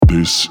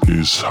This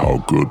is how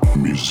good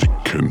music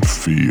can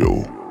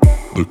feel.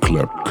 The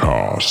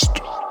Clapcast,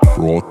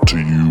 brought to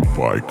you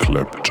by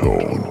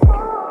Claptone.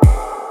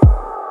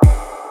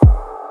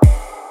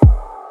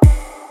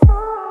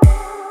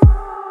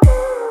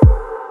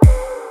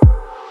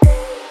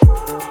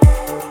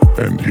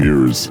 And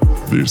here's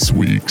this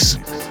week's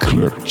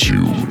Clap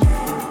Tune.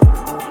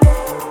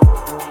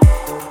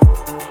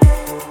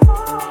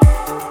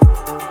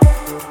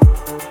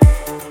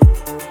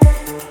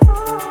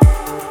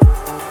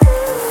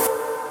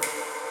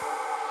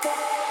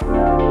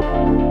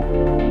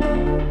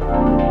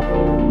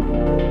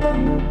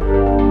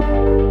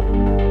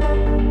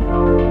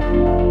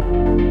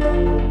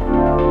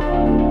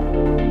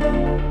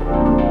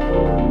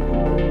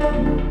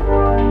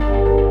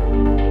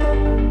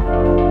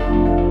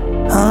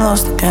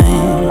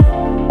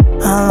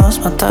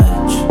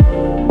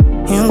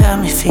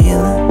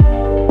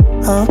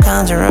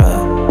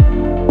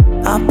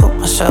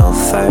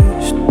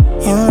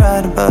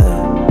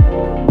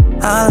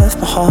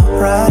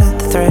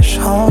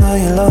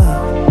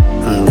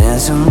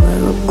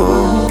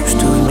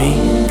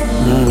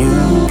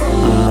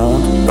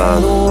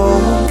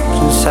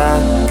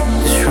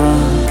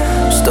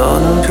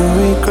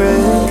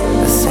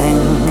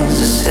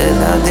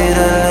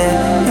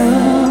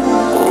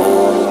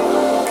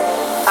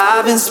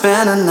 I've been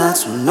spending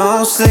nights with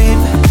no sleep,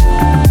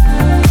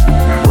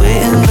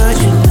 waiting but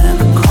you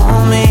never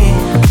call me.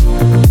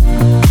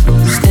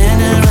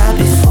 Standing right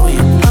before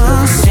you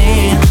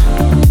unseen.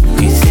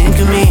 Do you think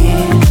of me?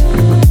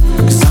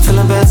 'Cause I'm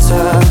feeling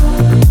better.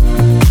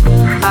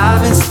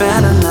 I've been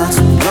spending nights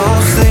with no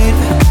sleep,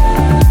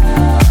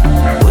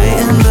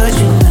 waiting but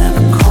you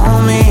never call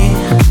me.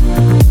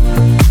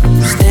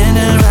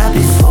 Standing right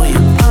before you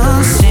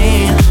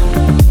unseen.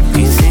 Do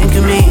you think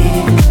of me?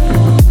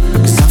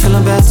 I'm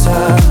feeling better,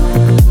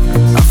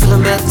 I'm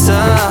feeling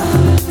better.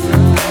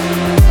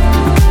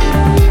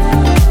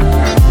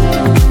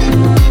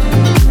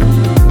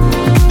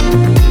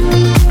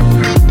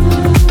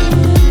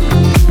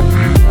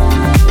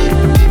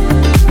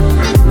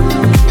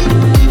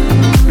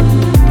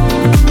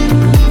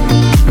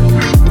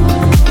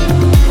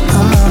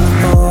 I'm on the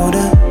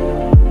border,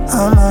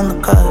 I'm on the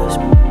cusp.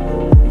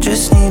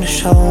 Just need a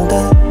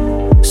shoulder,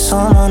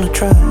 someone to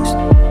trust.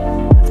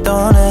 I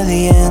don't have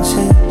the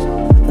answers,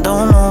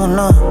 don't know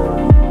enough.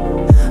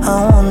 I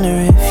wonder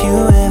if you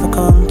ever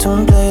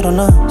contemplate on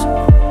us.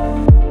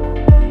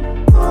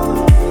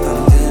 I'm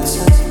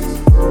dancing,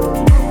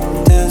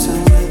 dancing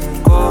with the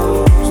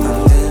ghost. I'm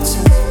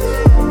dancing,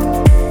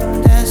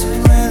 dancing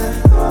with it.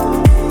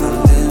 I'm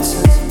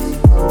dancing,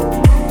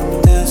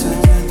 dancing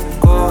with the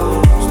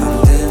ghost. I'm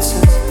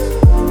dancing,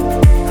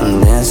 I'm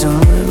dancing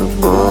with the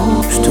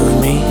ghost of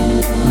me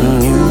and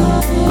you.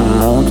 I'm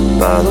haunted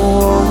by the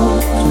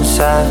walls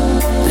inside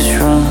this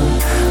room.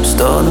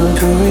 Starting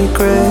to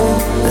regret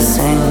the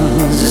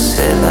things I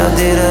said I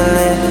didn't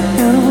let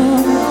you.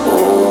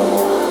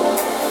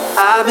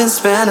 I've been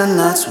spending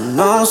nights with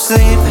no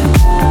sleep,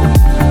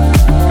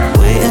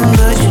 waiting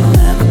but you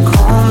never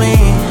call me.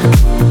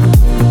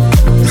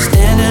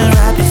 Standing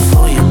right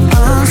before you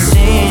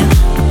unseen.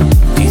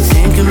 Do you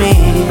think of me?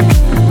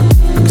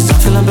 'Cause I'm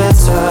feeling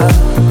better.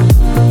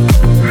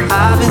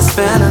 I've been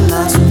spending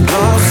nights with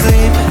no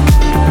sleep,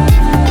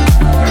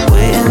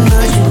 waiting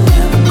but you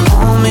never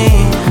call me.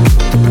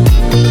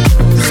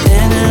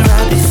 Standing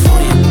right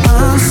before you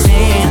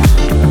unseen.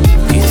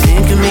 Do you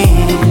think of me?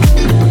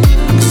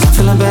 'Cause I'm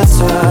feeling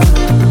better,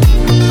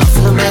 I'm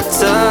feeling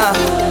better.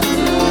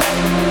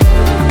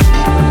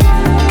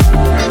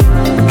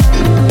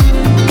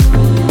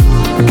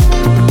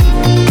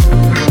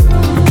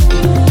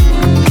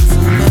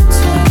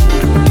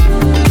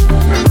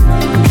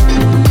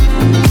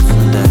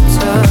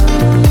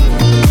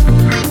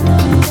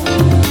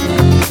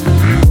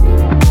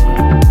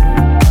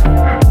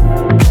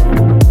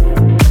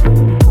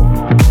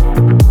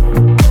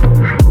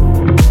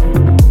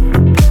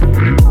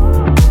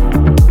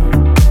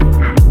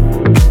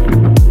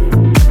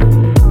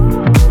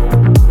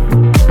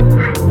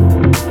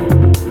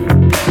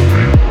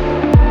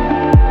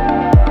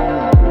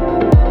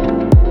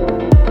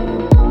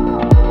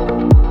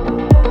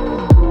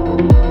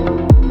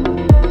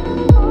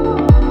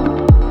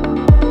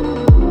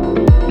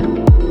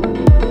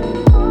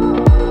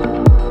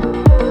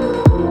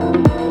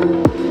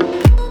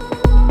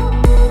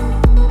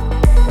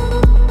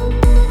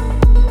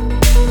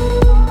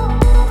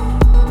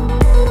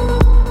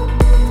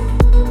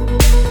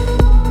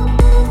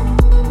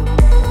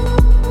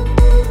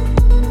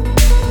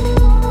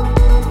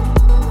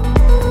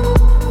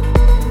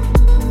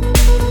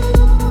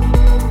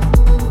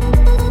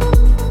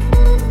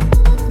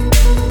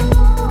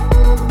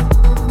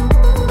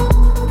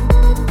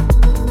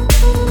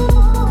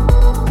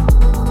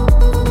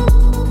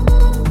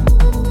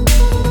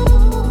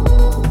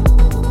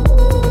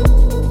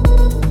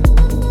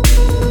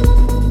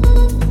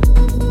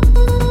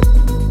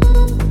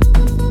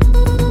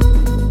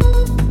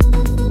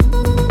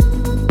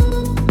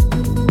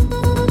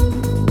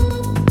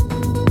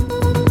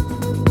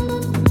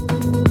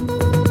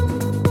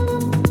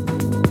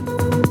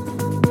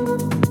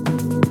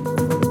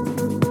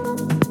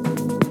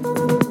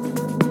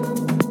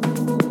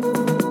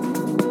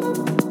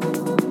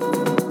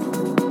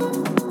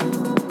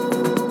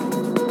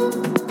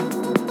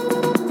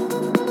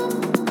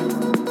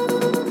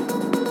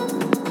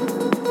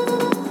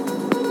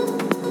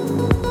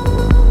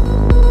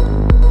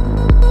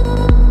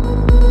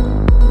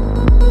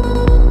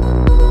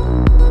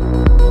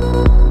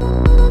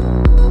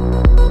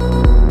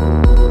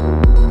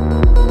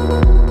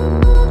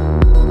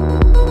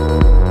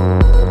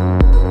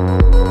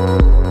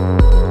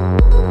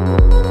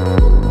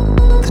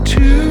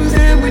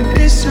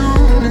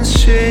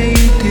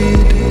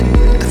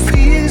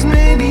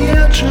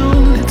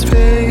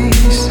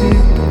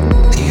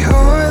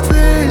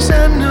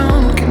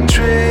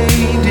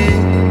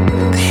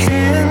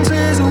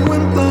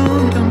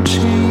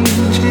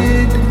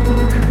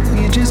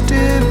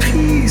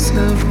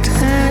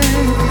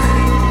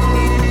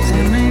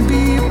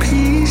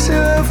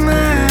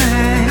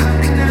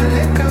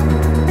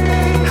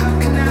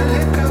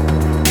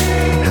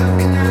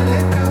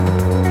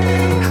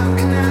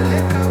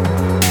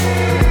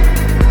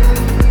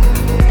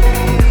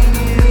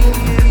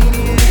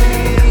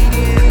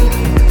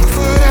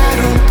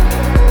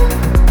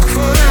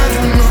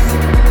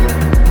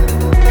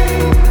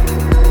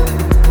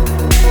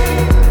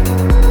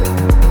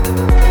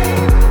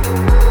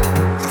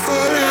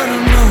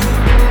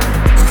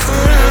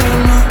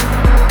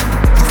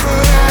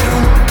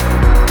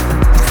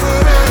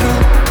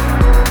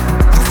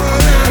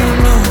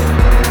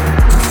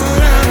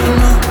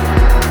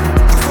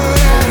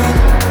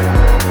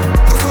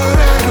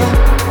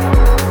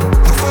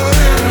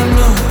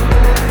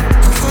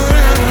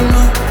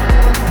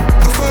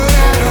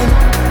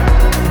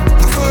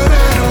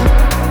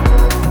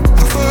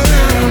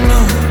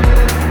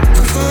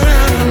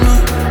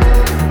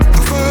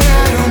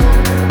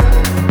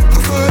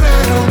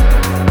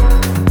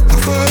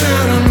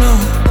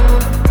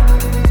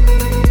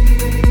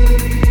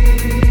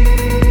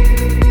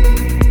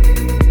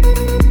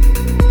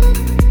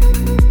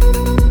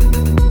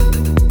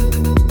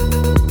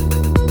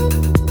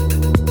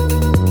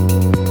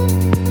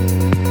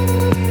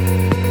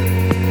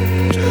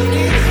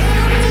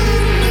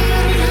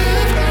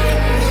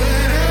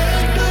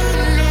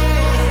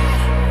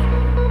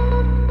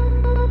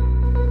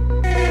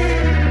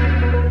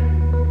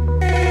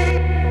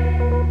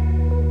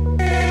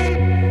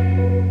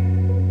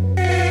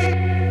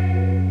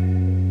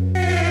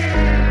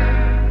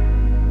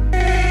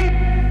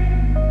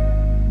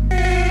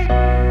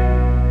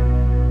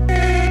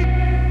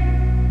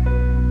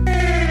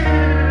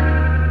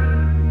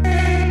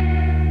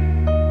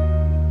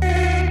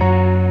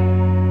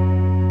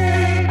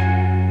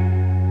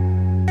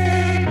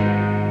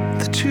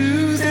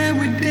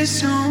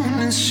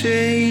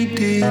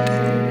 faded.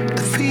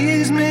 The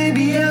fears may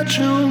be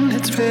outgrown,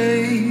 let's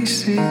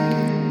face it.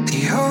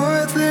 The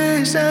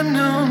authors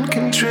unknown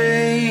can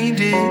trade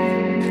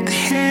it. The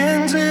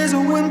hands as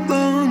a wind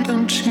blown,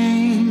 don't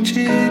change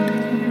it.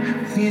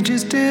 We're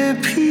just a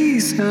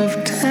piece of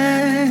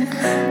time.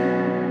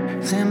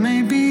 There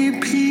may be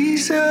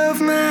peace of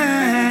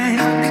mind.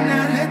 How can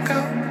I let go?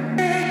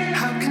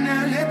 How can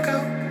I let go?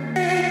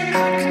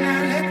 How can I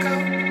let go?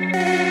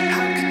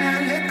 How can I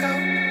let go?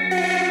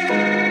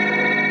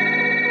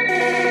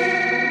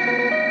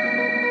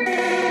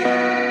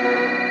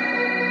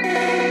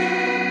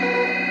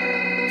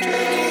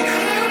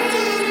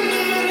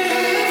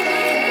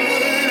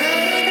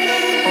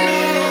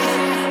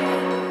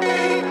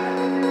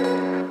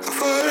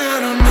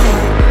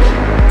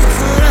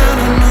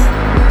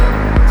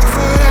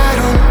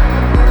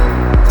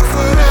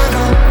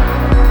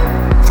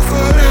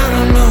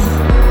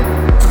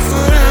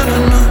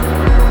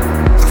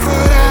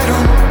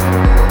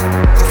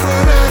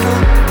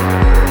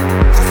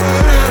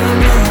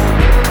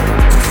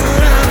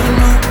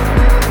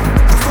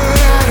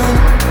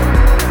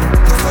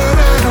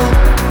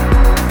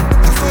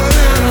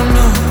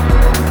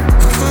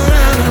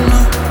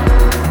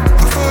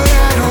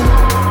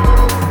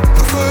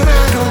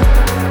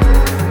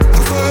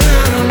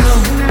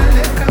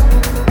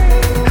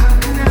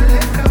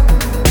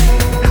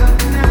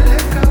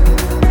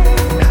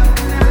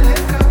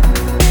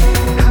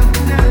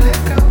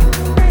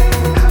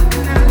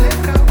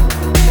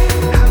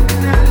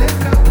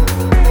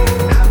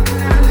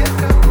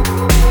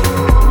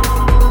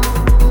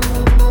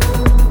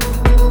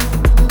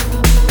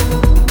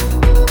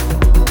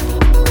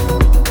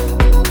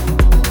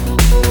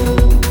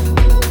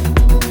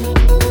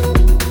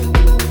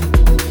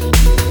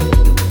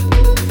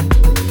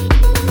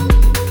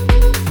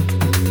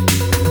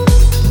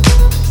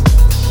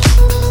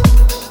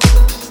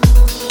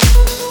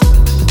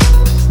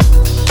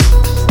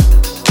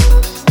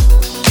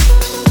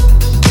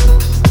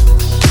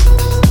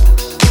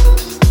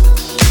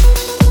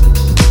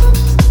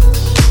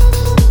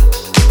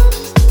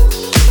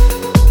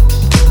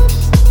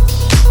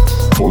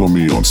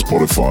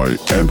 Spotify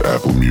and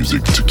Apple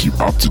Music to keep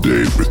up to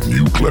date with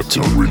new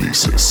Clapton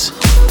releases.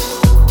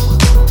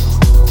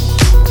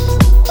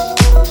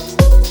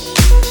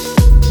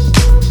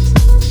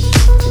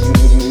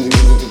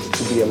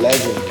 To be a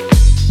legend.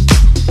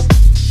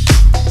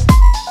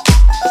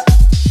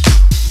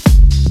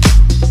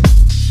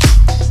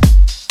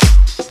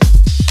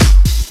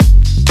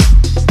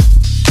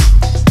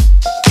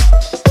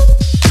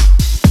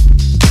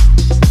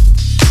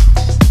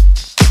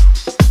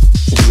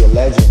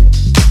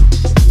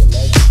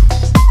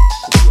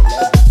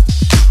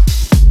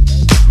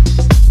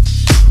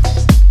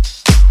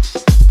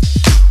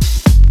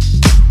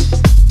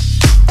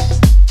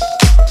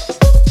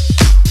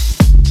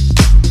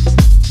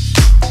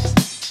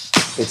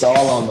 It's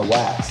all on the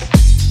wax.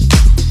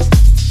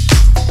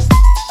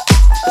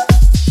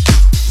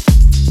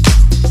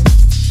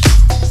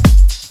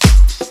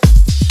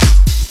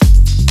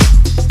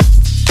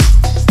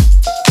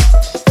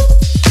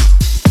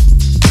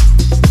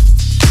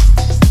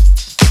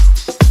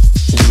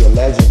 To be a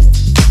legend.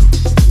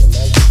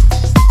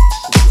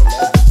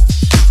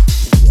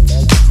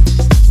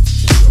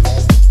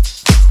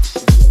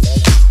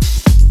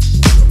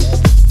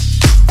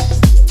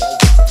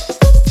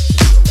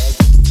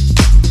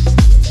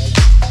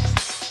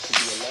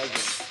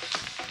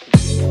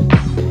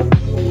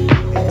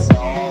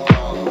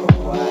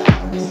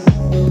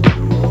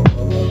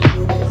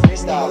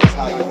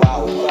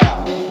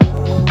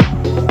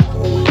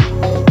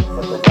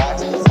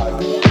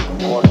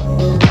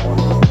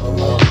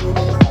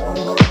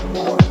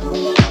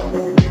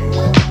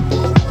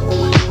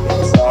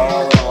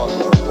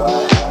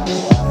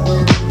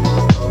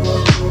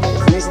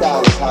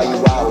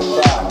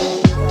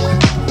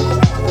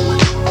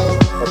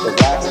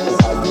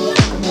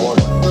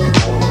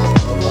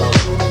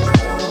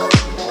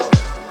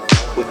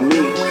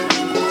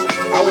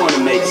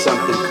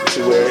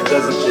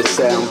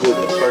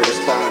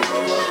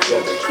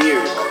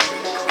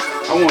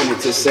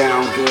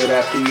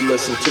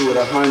 Listen to it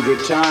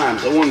 100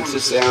 times. I want it to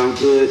sound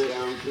good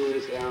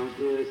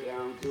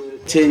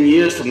 10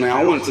 years from now.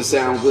 I want it to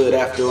sound good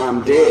after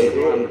I'm dead.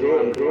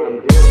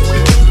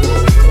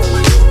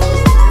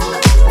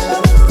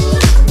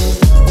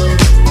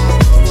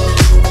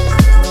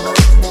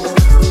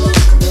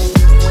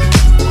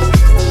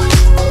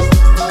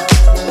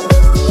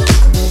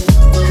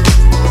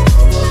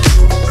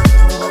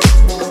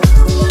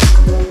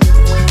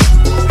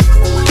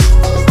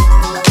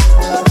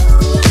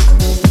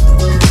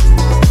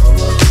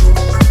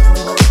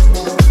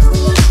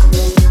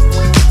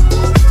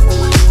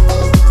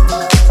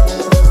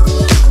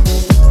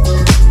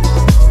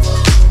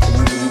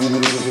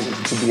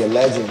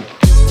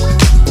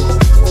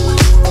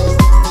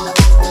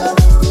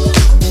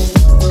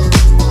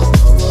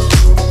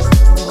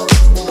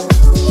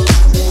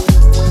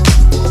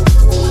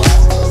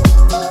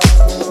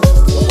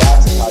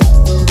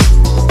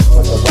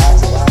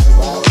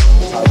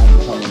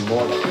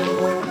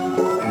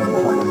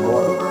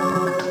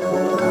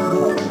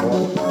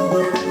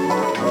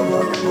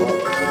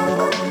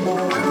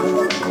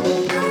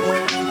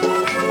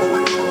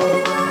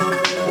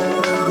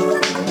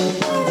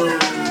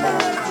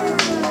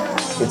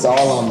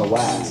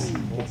 wax.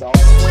 It's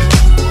all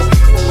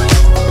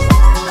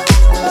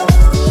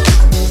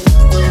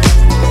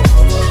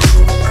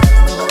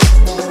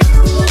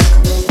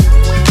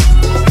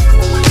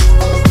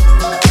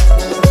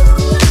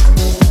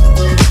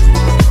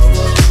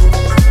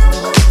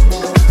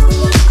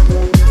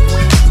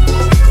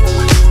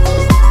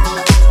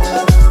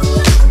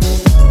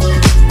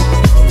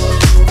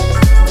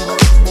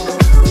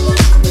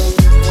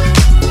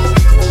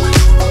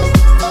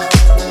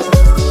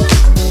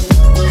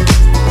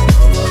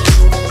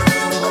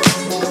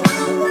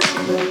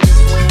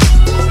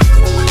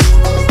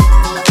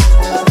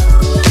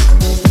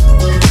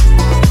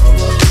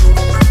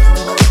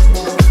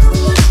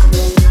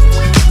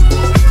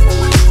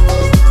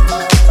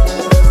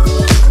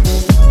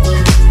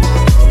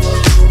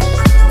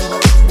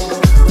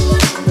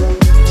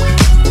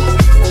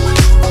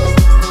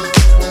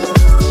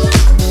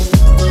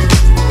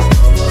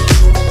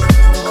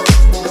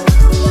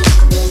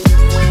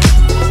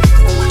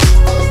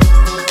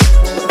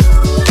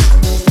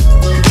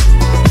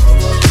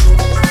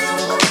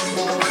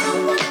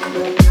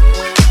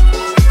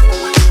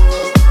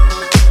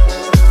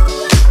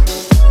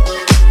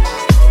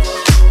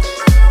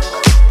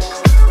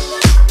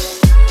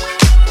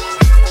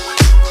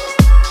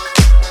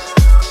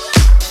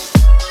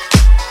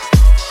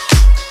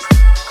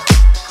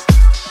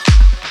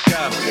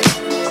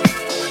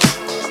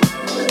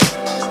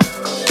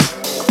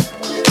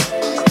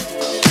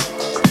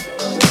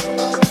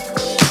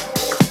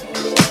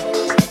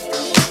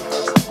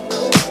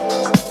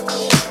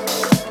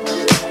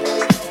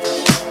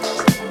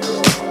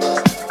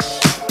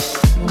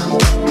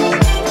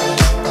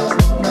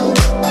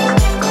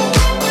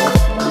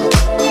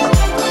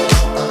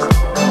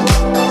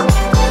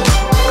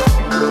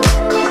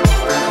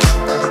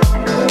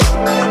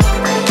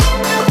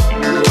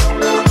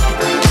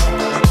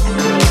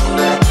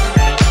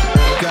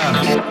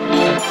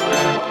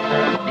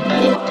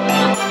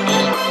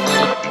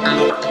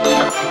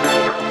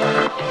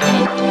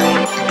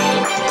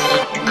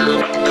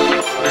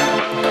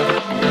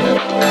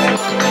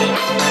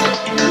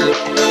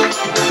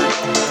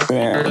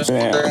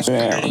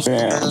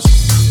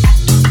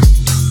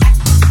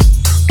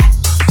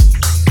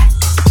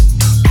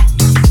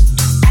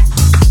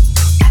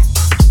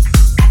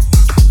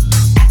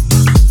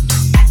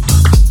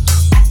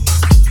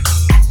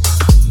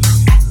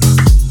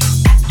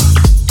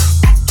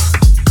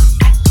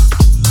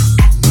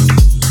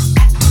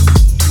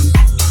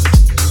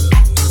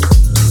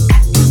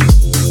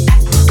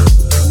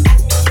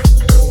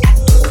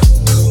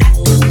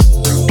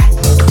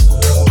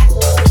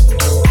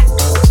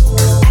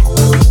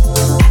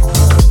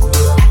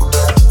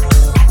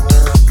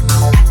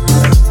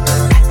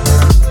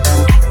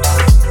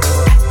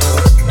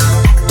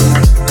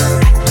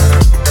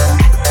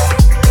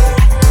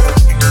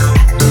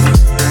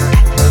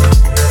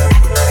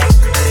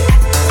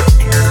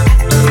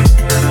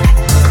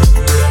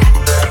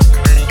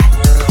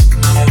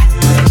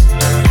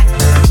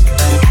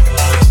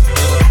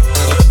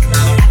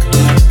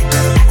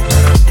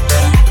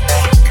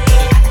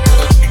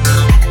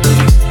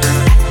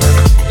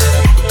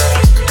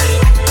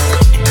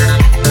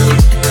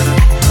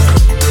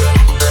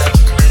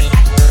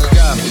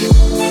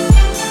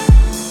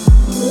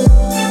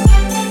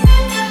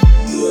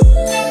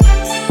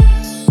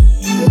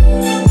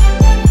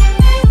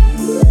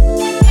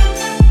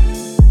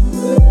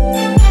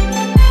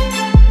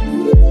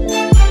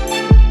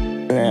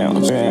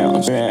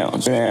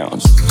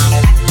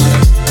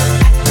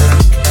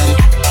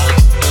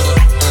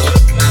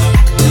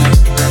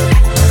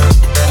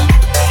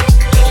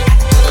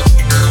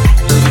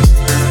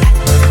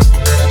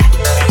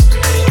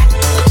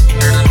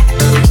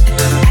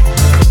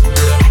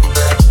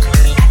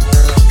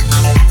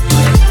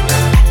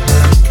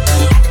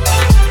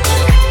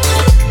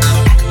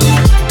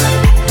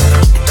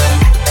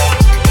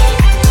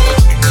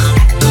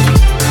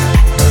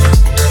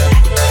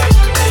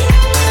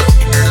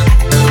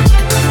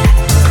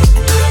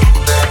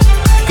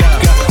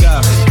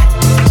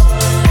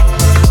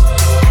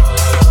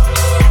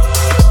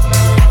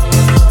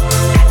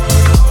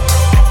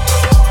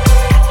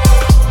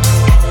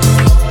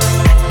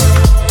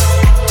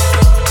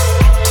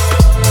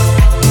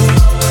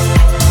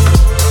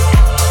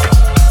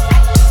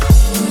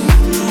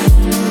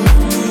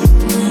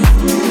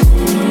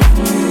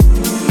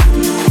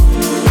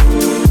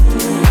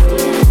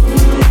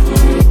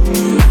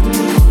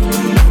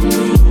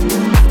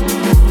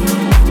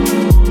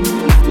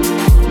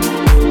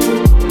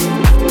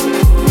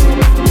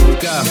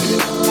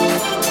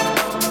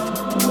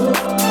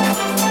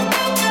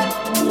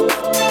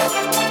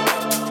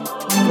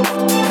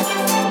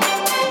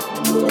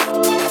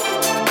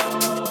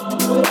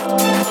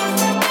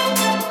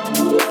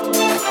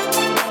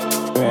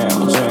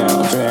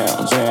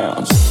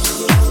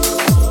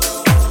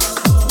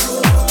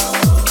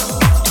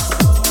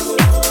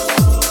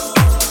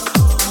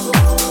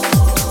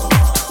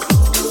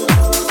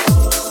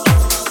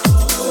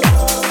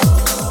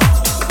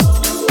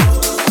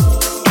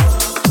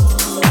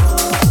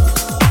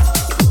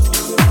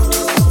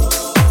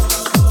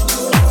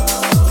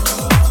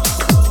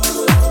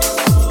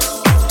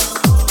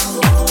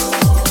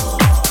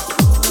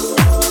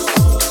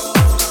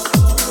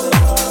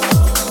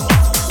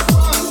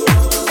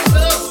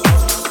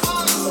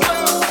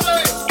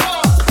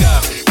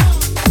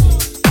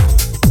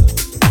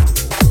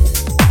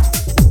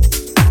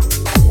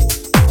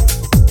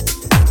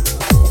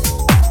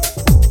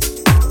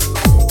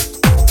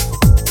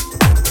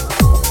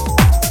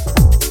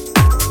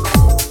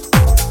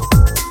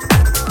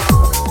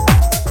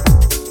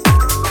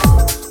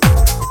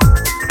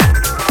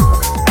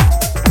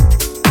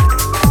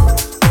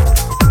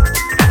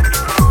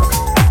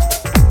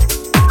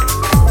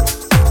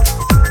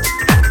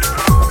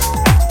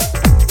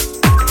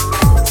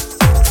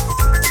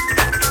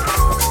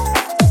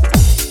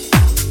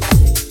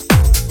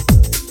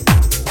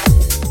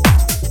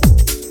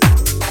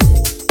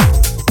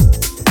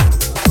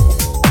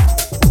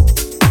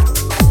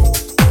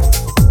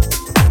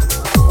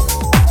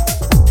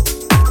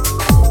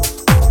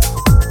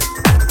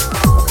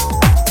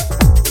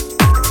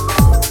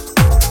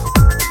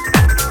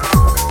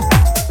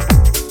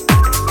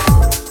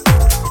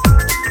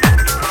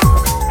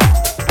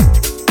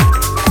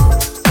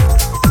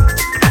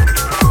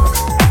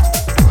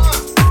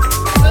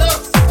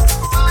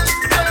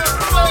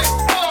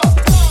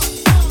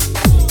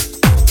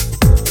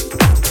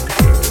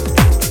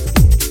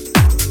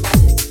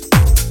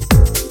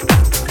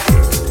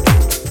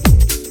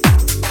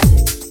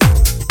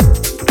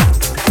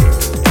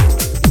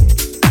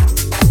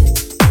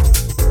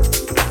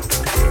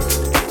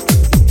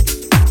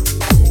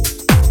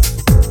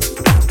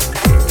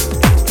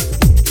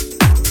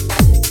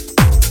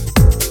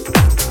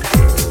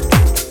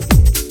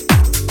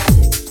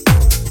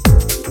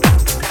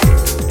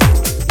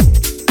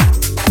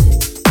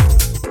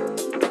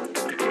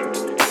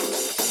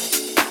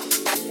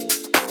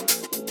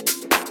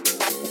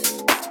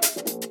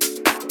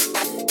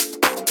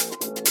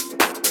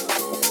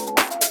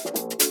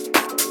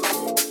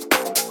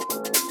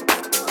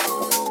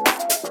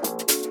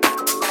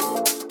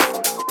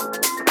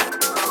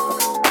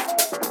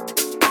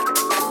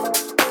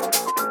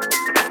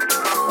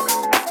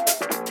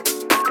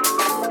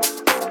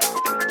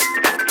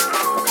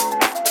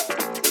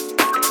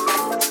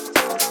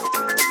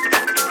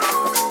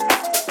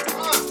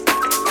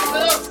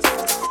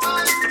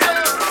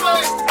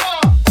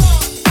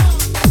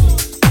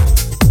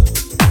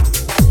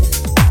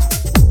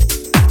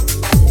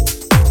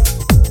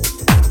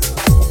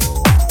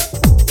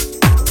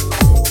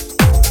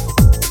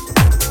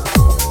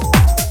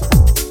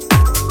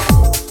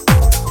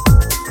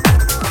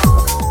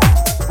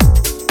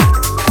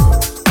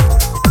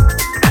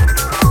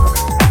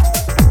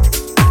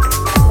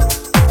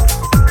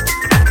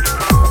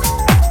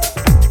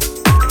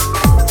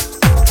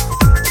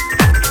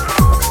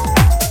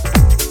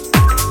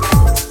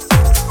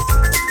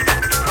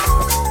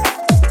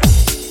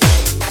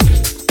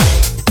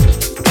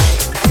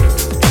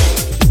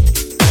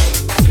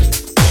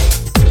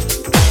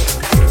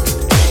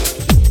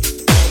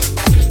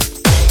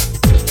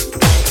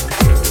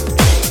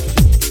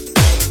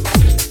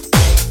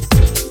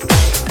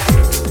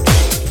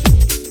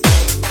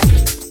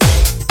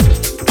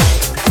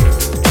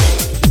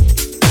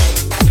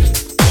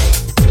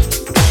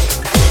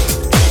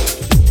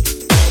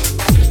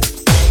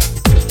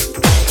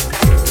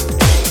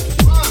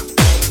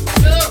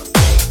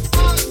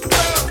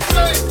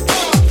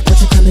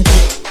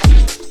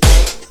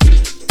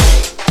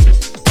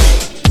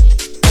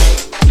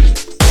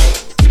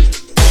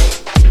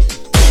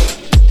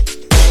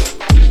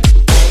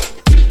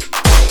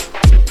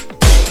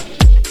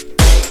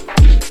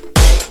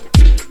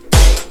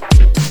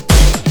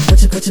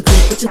What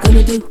you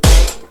gonna do?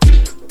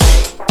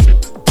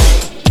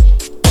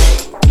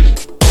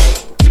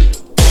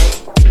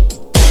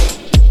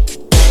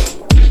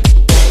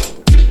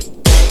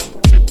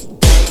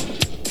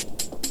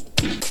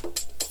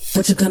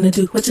 What you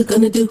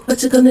gonna do?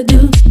 What you gonna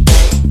do?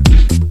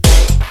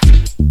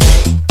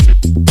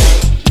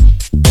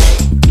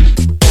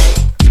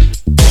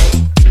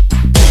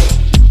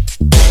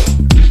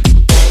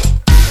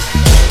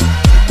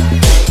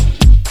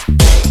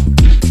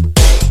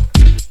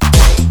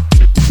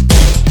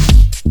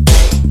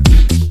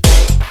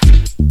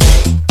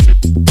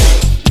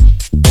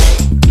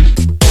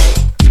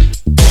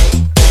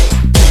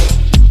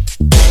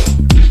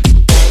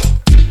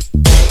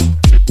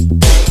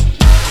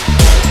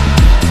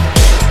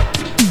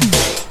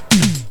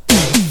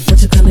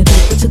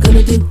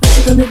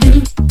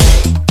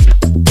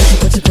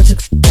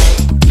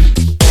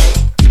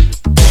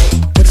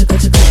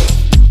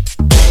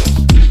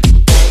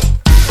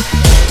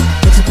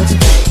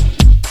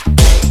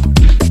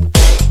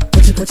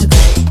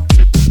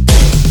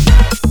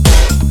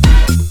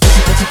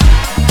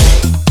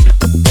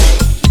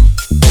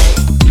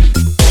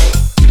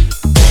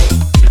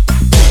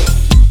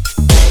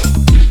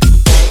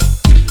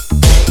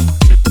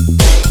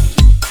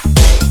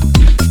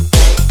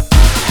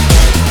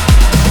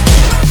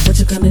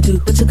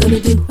 What you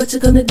gonna do? What you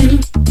gonna do?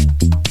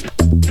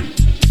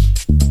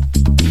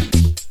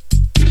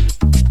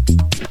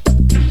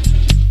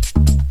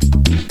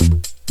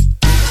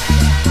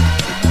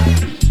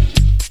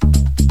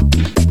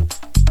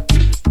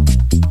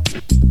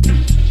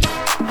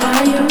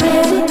 Are you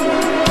ready?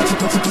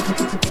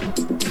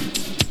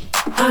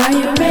 Are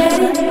you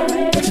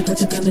ready? What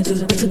you gonna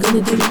do? What you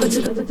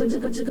gonna do?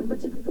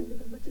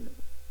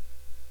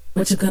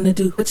 What you gonna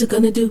do? What you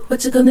gonna do?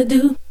 What you gonna do? What you gonna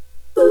do?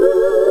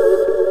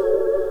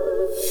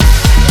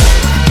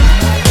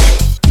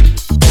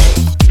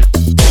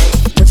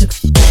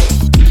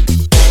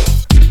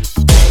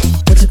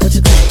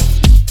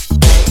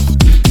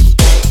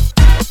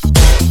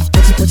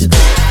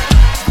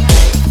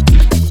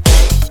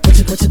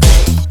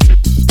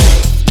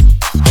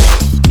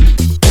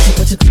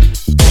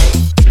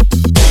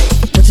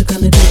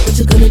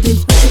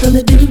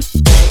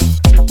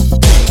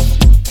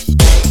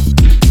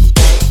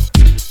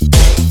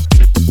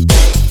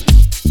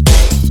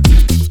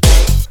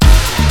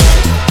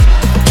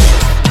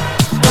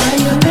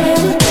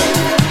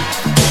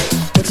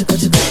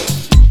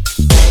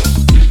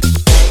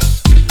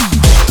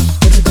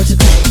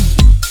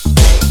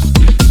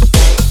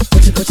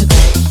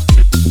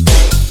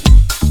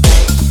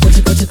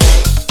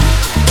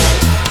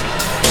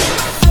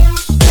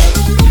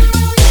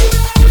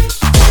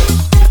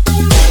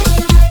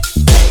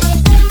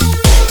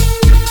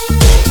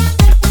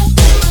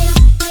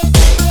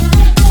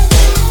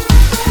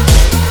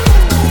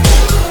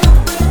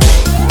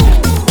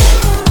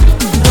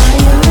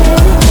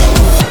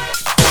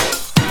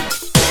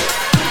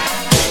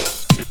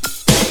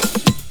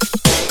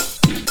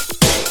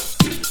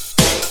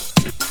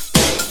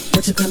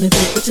 What you gonna do?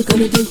 What you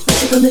gonna do?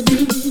 What you gonna do?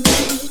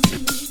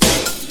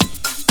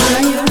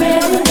 Are you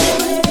ready?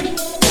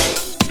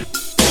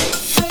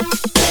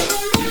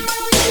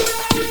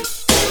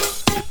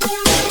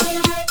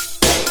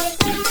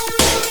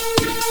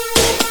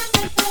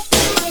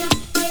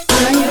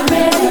 Are you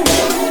ready?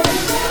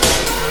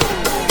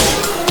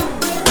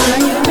 Are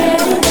you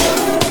ready?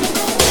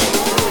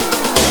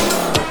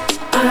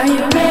 Are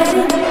you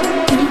ready?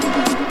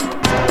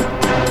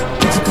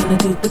 What you gonna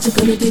do? What you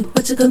gonna do?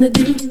 What you gonna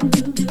do?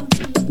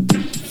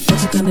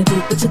 What you gonna do?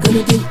 What you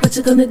gonna do? What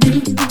you gonna do?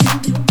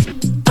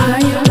 Are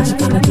you? What you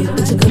gonna do?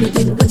 What you gonna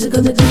do? What you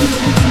gonna do?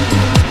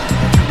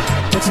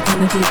 What you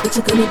gonna do? What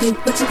you gonna do?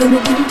 What you gonna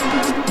do?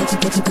 What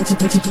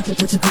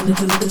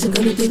you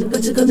gonna do?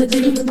 What you gonna do? What you gonna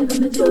do?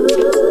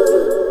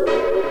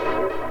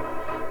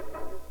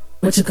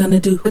 What you gonna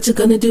do? What you gonna do? What you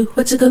gonna do?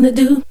 What you gonna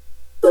do?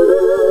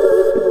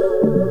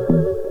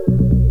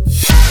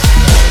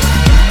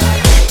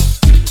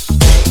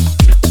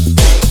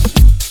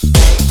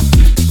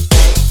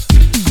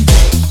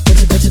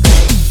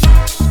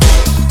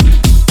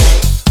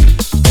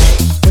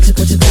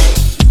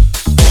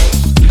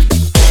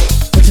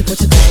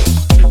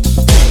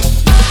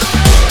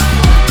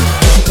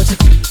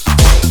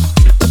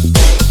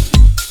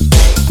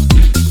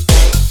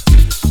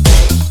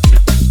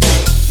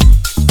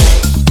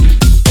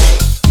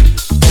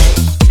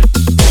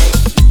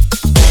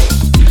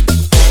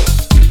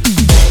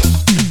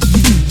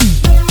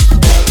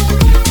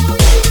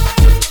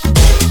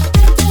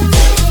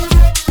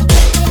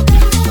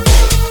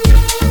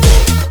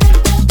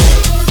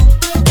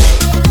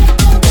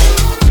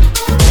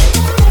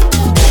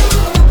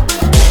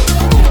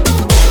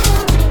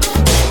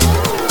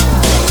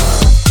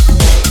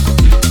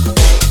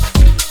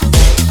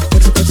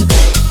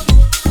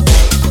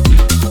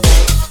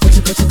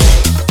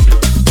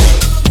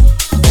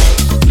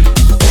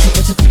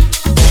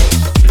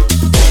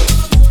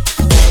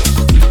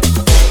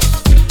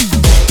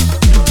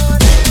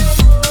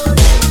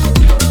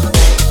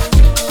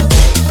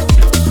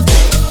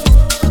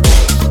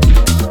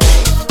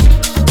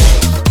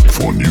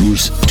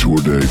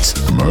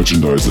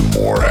 merchandise and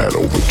more, head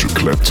over to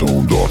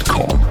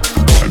claptone.com.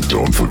 And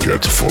don't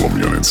forget to follow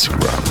me on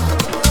Instagram.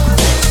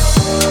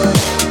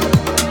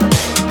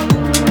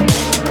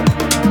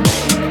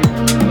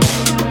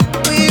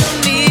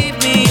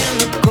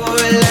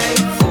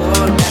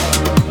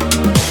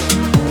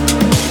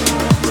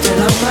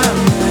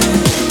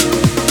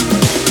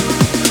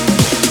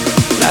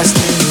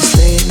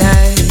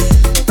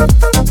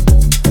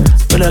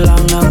 A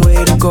long, long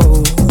way to go.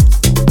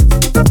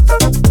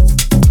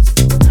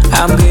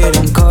 I'm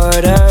getting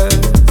caught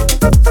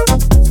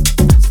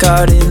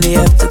in the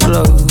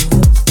afterglow.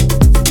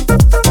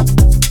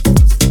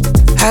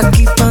 I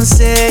keep on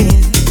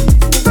saying,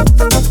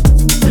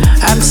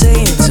 I'm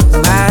saying to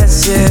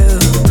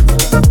myself,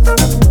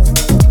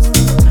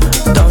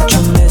 don't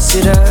you mess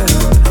it up.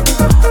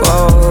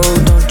 Oh,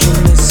 don't you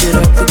mess it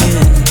up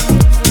again.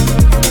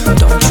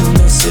 Don't you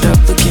mess it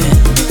up again.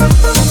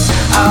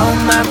 All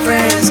my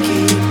friends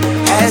keep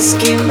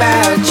asking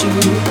about you.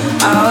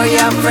 All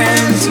your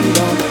friends who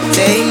don't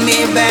take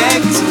me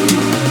back to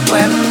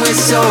when we're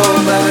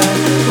sober,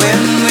 when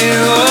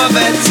we're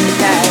over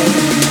tonight.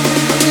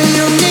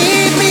 You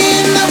need me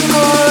in the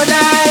cold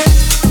light.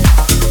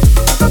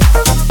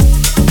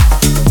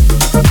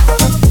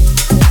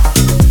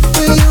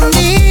 You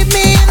need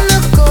me in the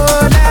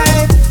cold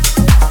light.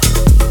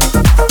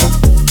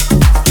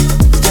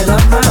 Still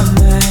on my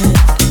mind.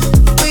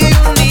 You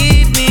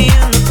need me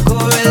in the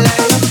cold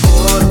light,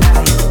 cold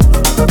light.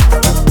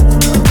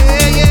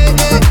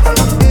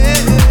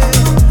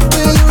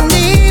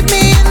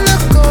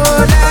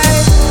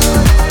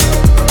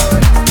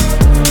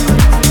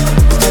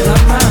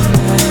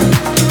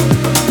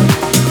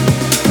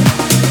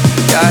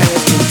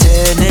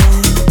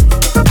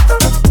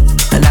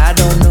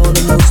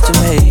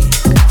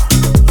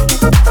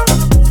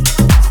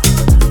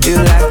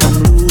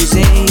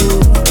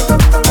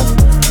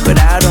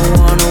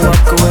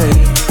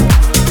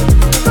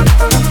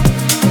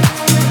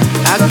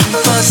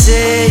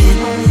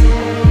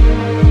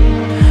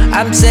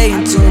 I'm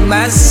saying to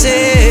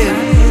myself,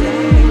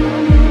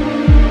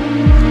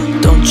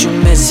 don't you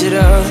mess it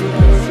up.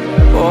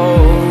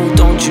 Oh,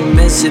 don't you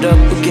mess it up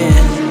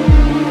again.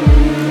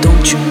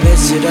 Don't you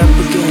mess it up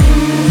again.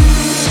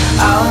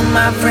 All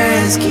my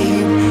friends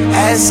keep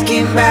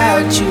asking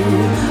about you.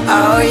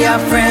 All your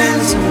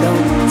friends who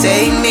don't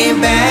take me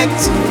back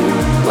to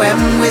when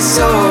we're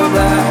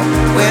sober,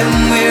 when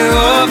we're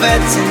over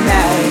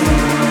tonight.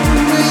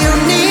 You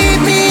need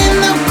me in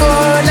the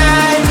cold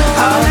light.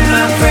 All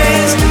my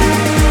friends keep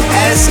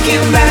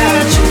asking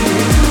about you.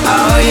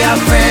 All your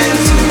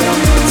friends who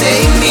don't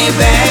take me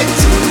back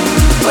to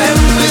when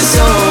we're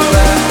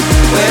sober,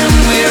 when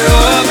we're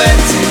over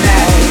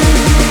tonight.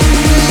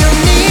 You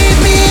need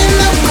me in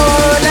the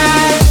cold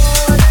light.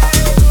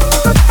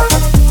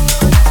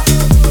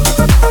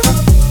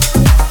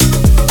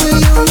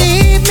 You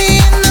need me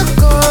in the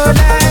cold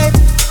light.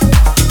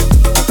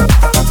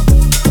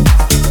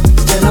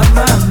 Still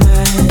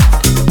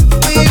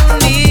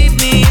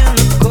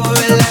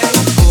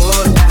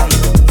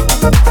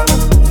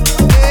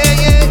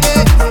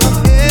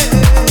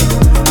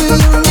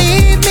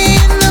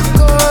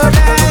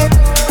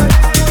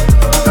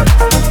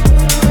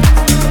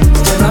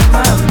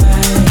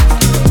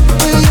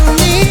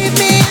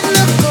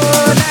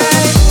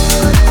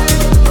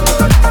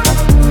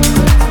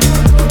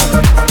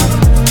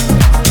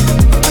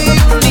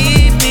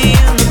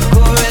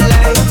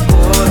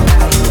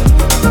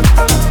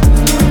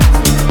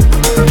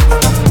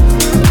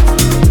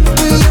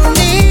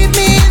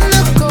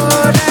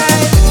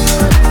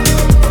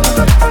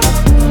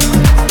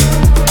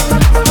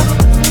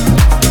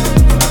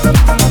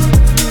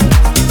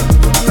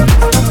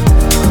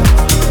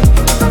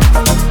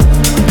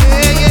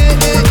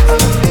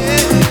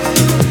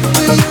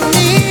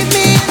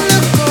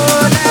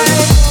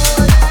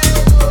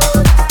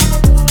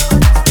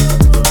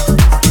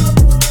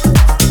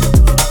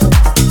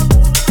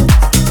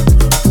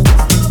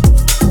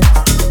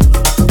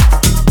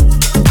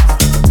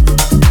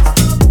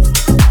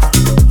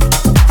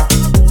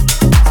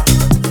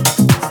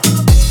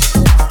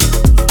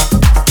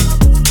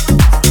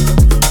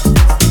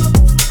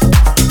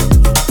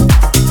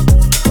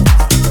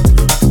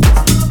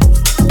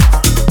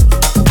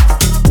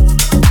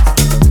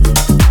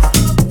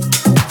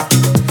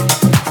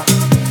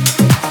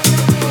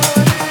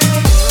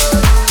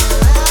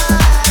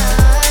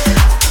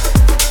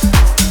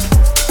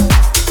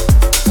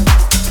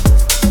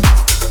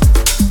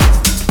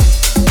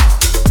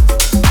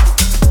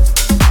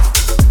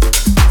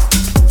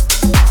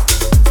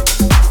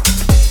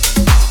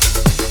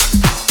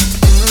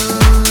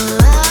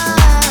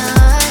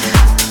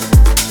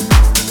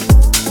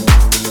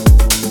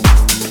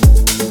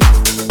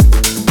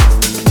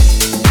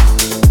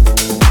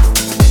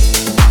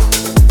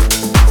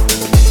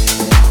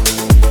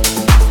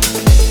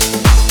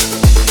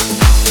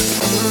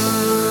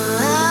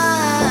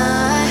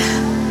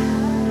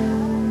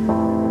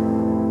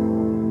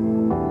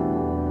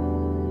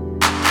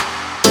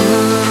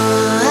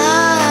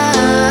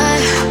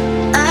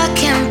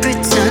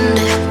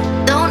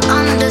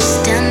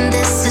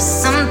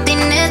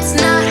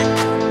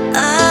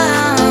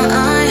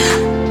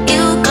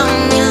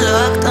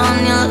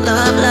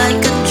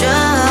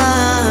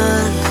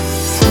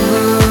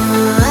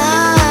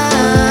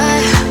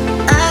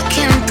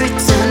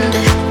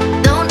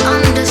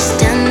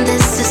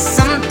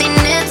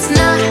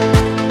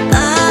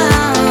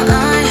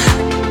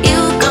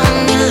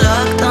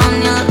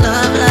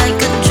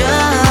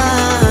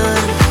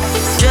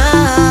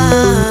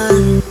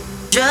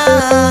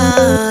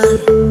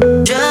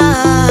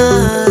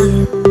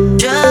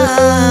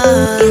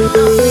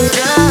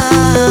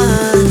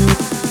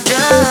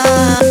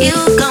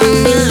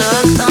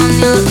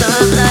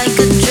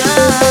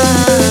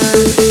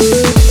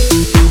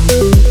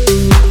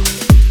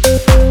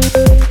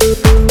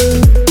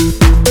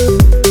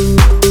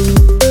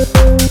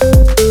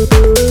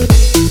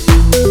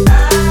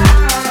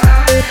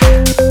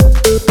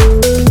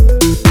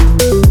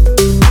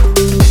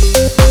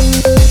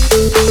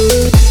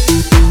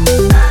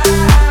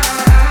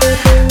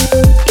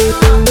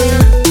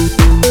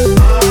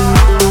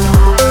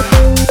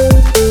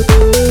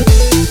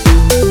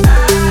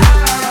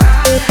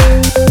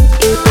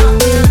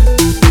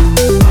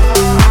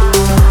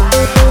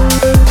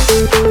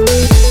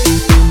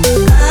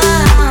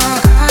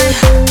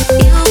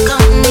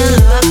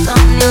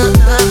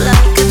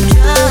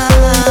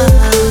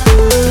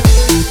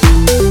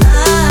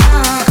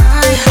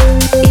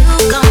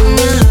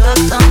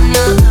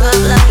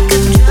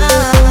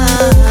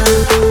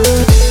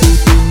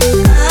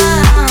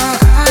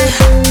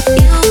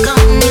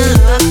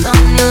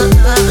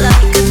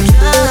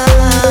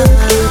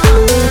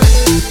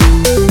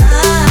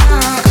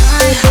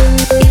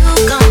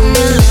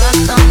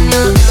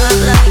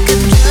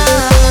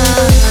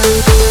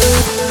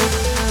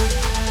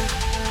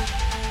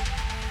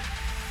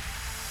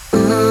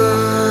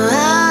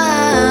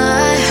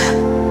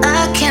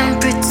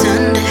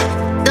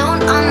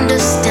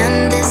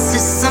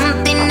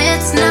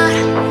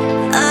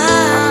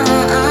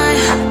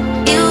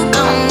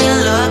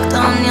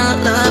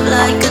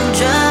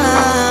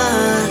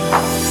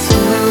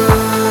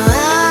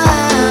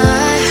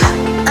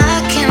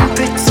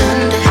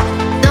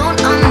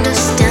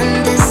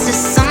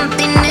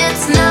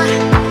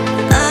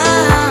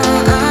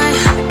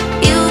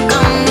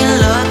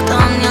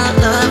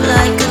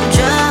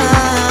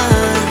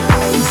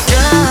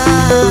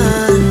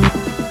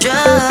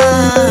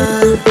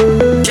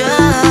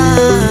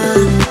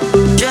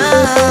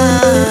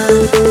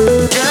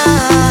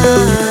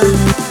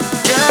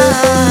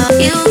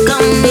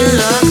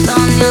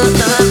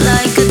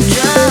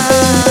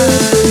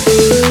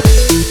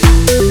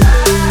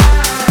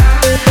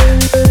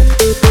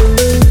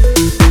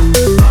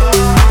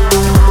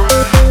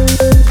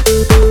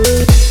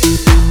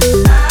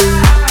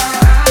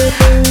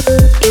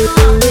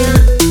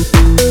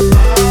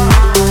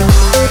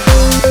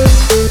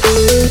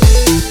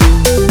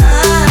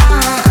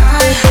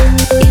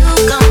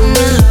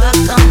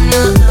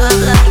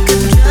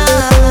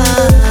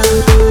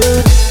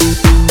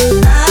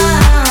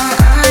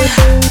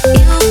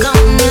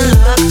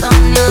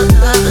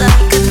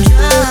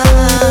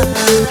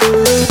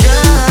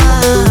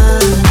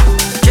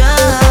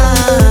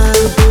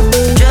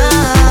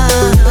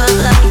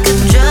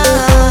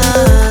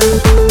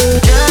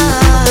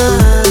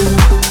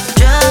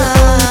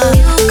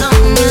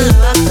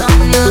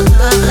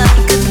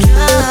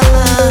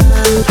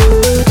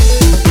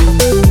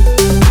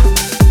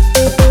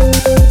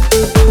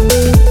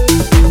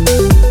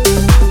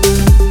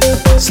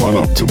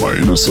up to my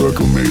Inner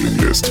Circle mailing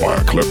list via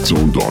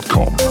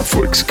Claptone.com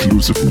for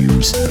exclusive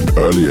news and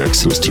early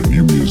access to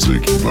new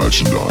music,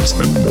 merchandise,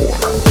 and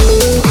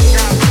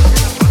more.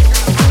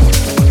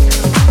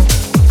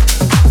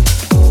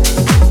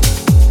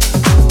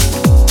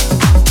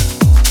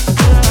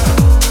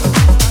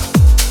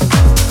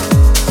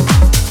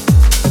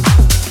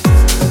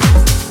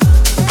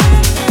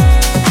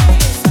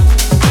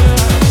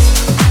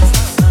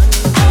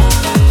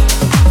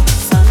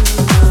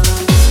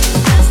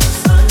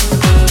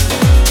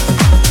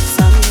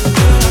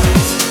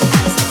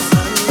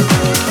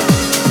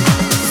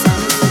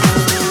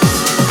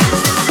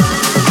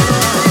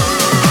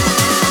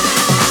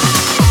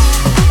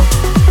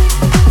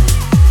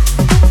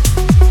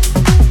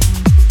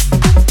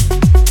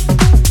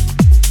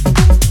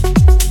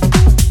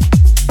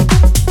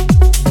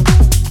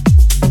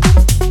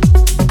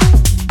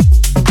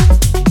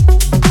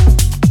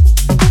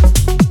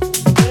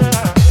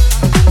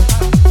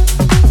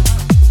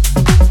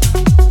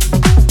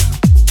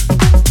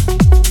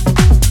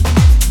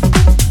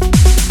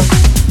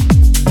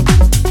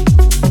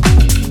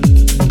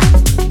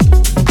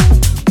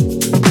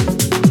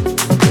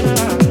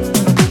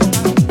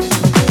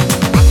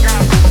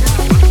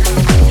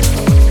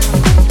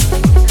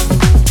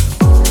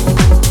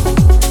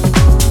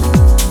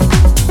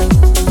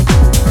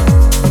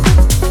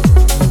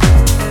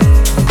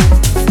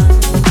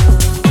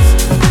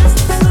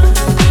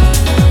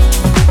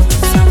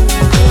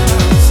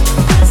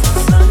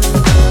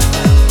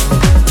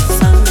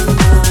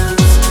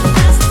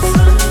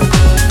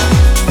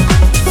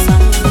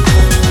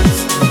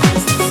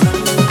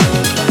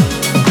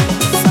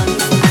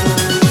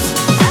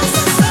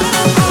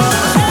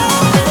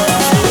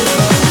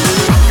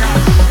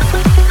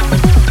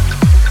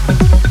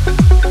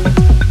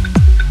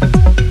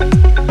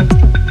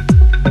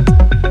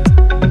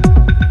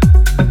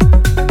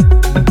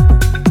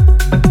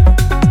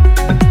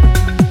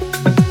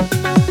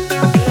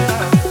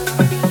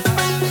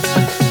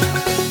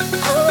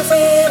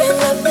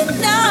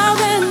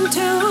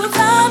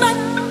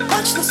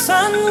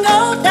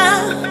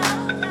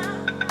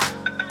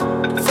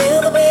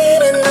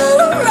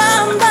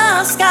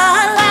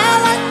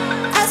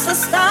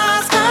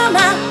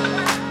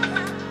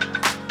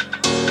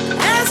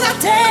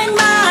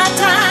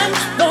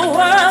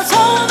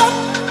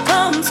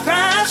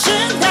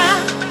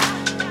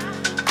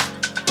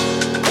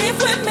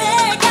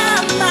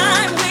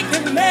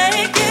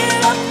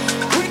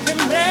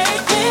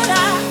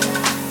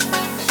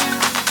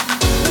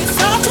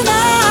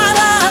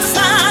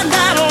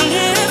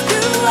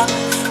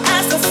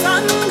 As the sun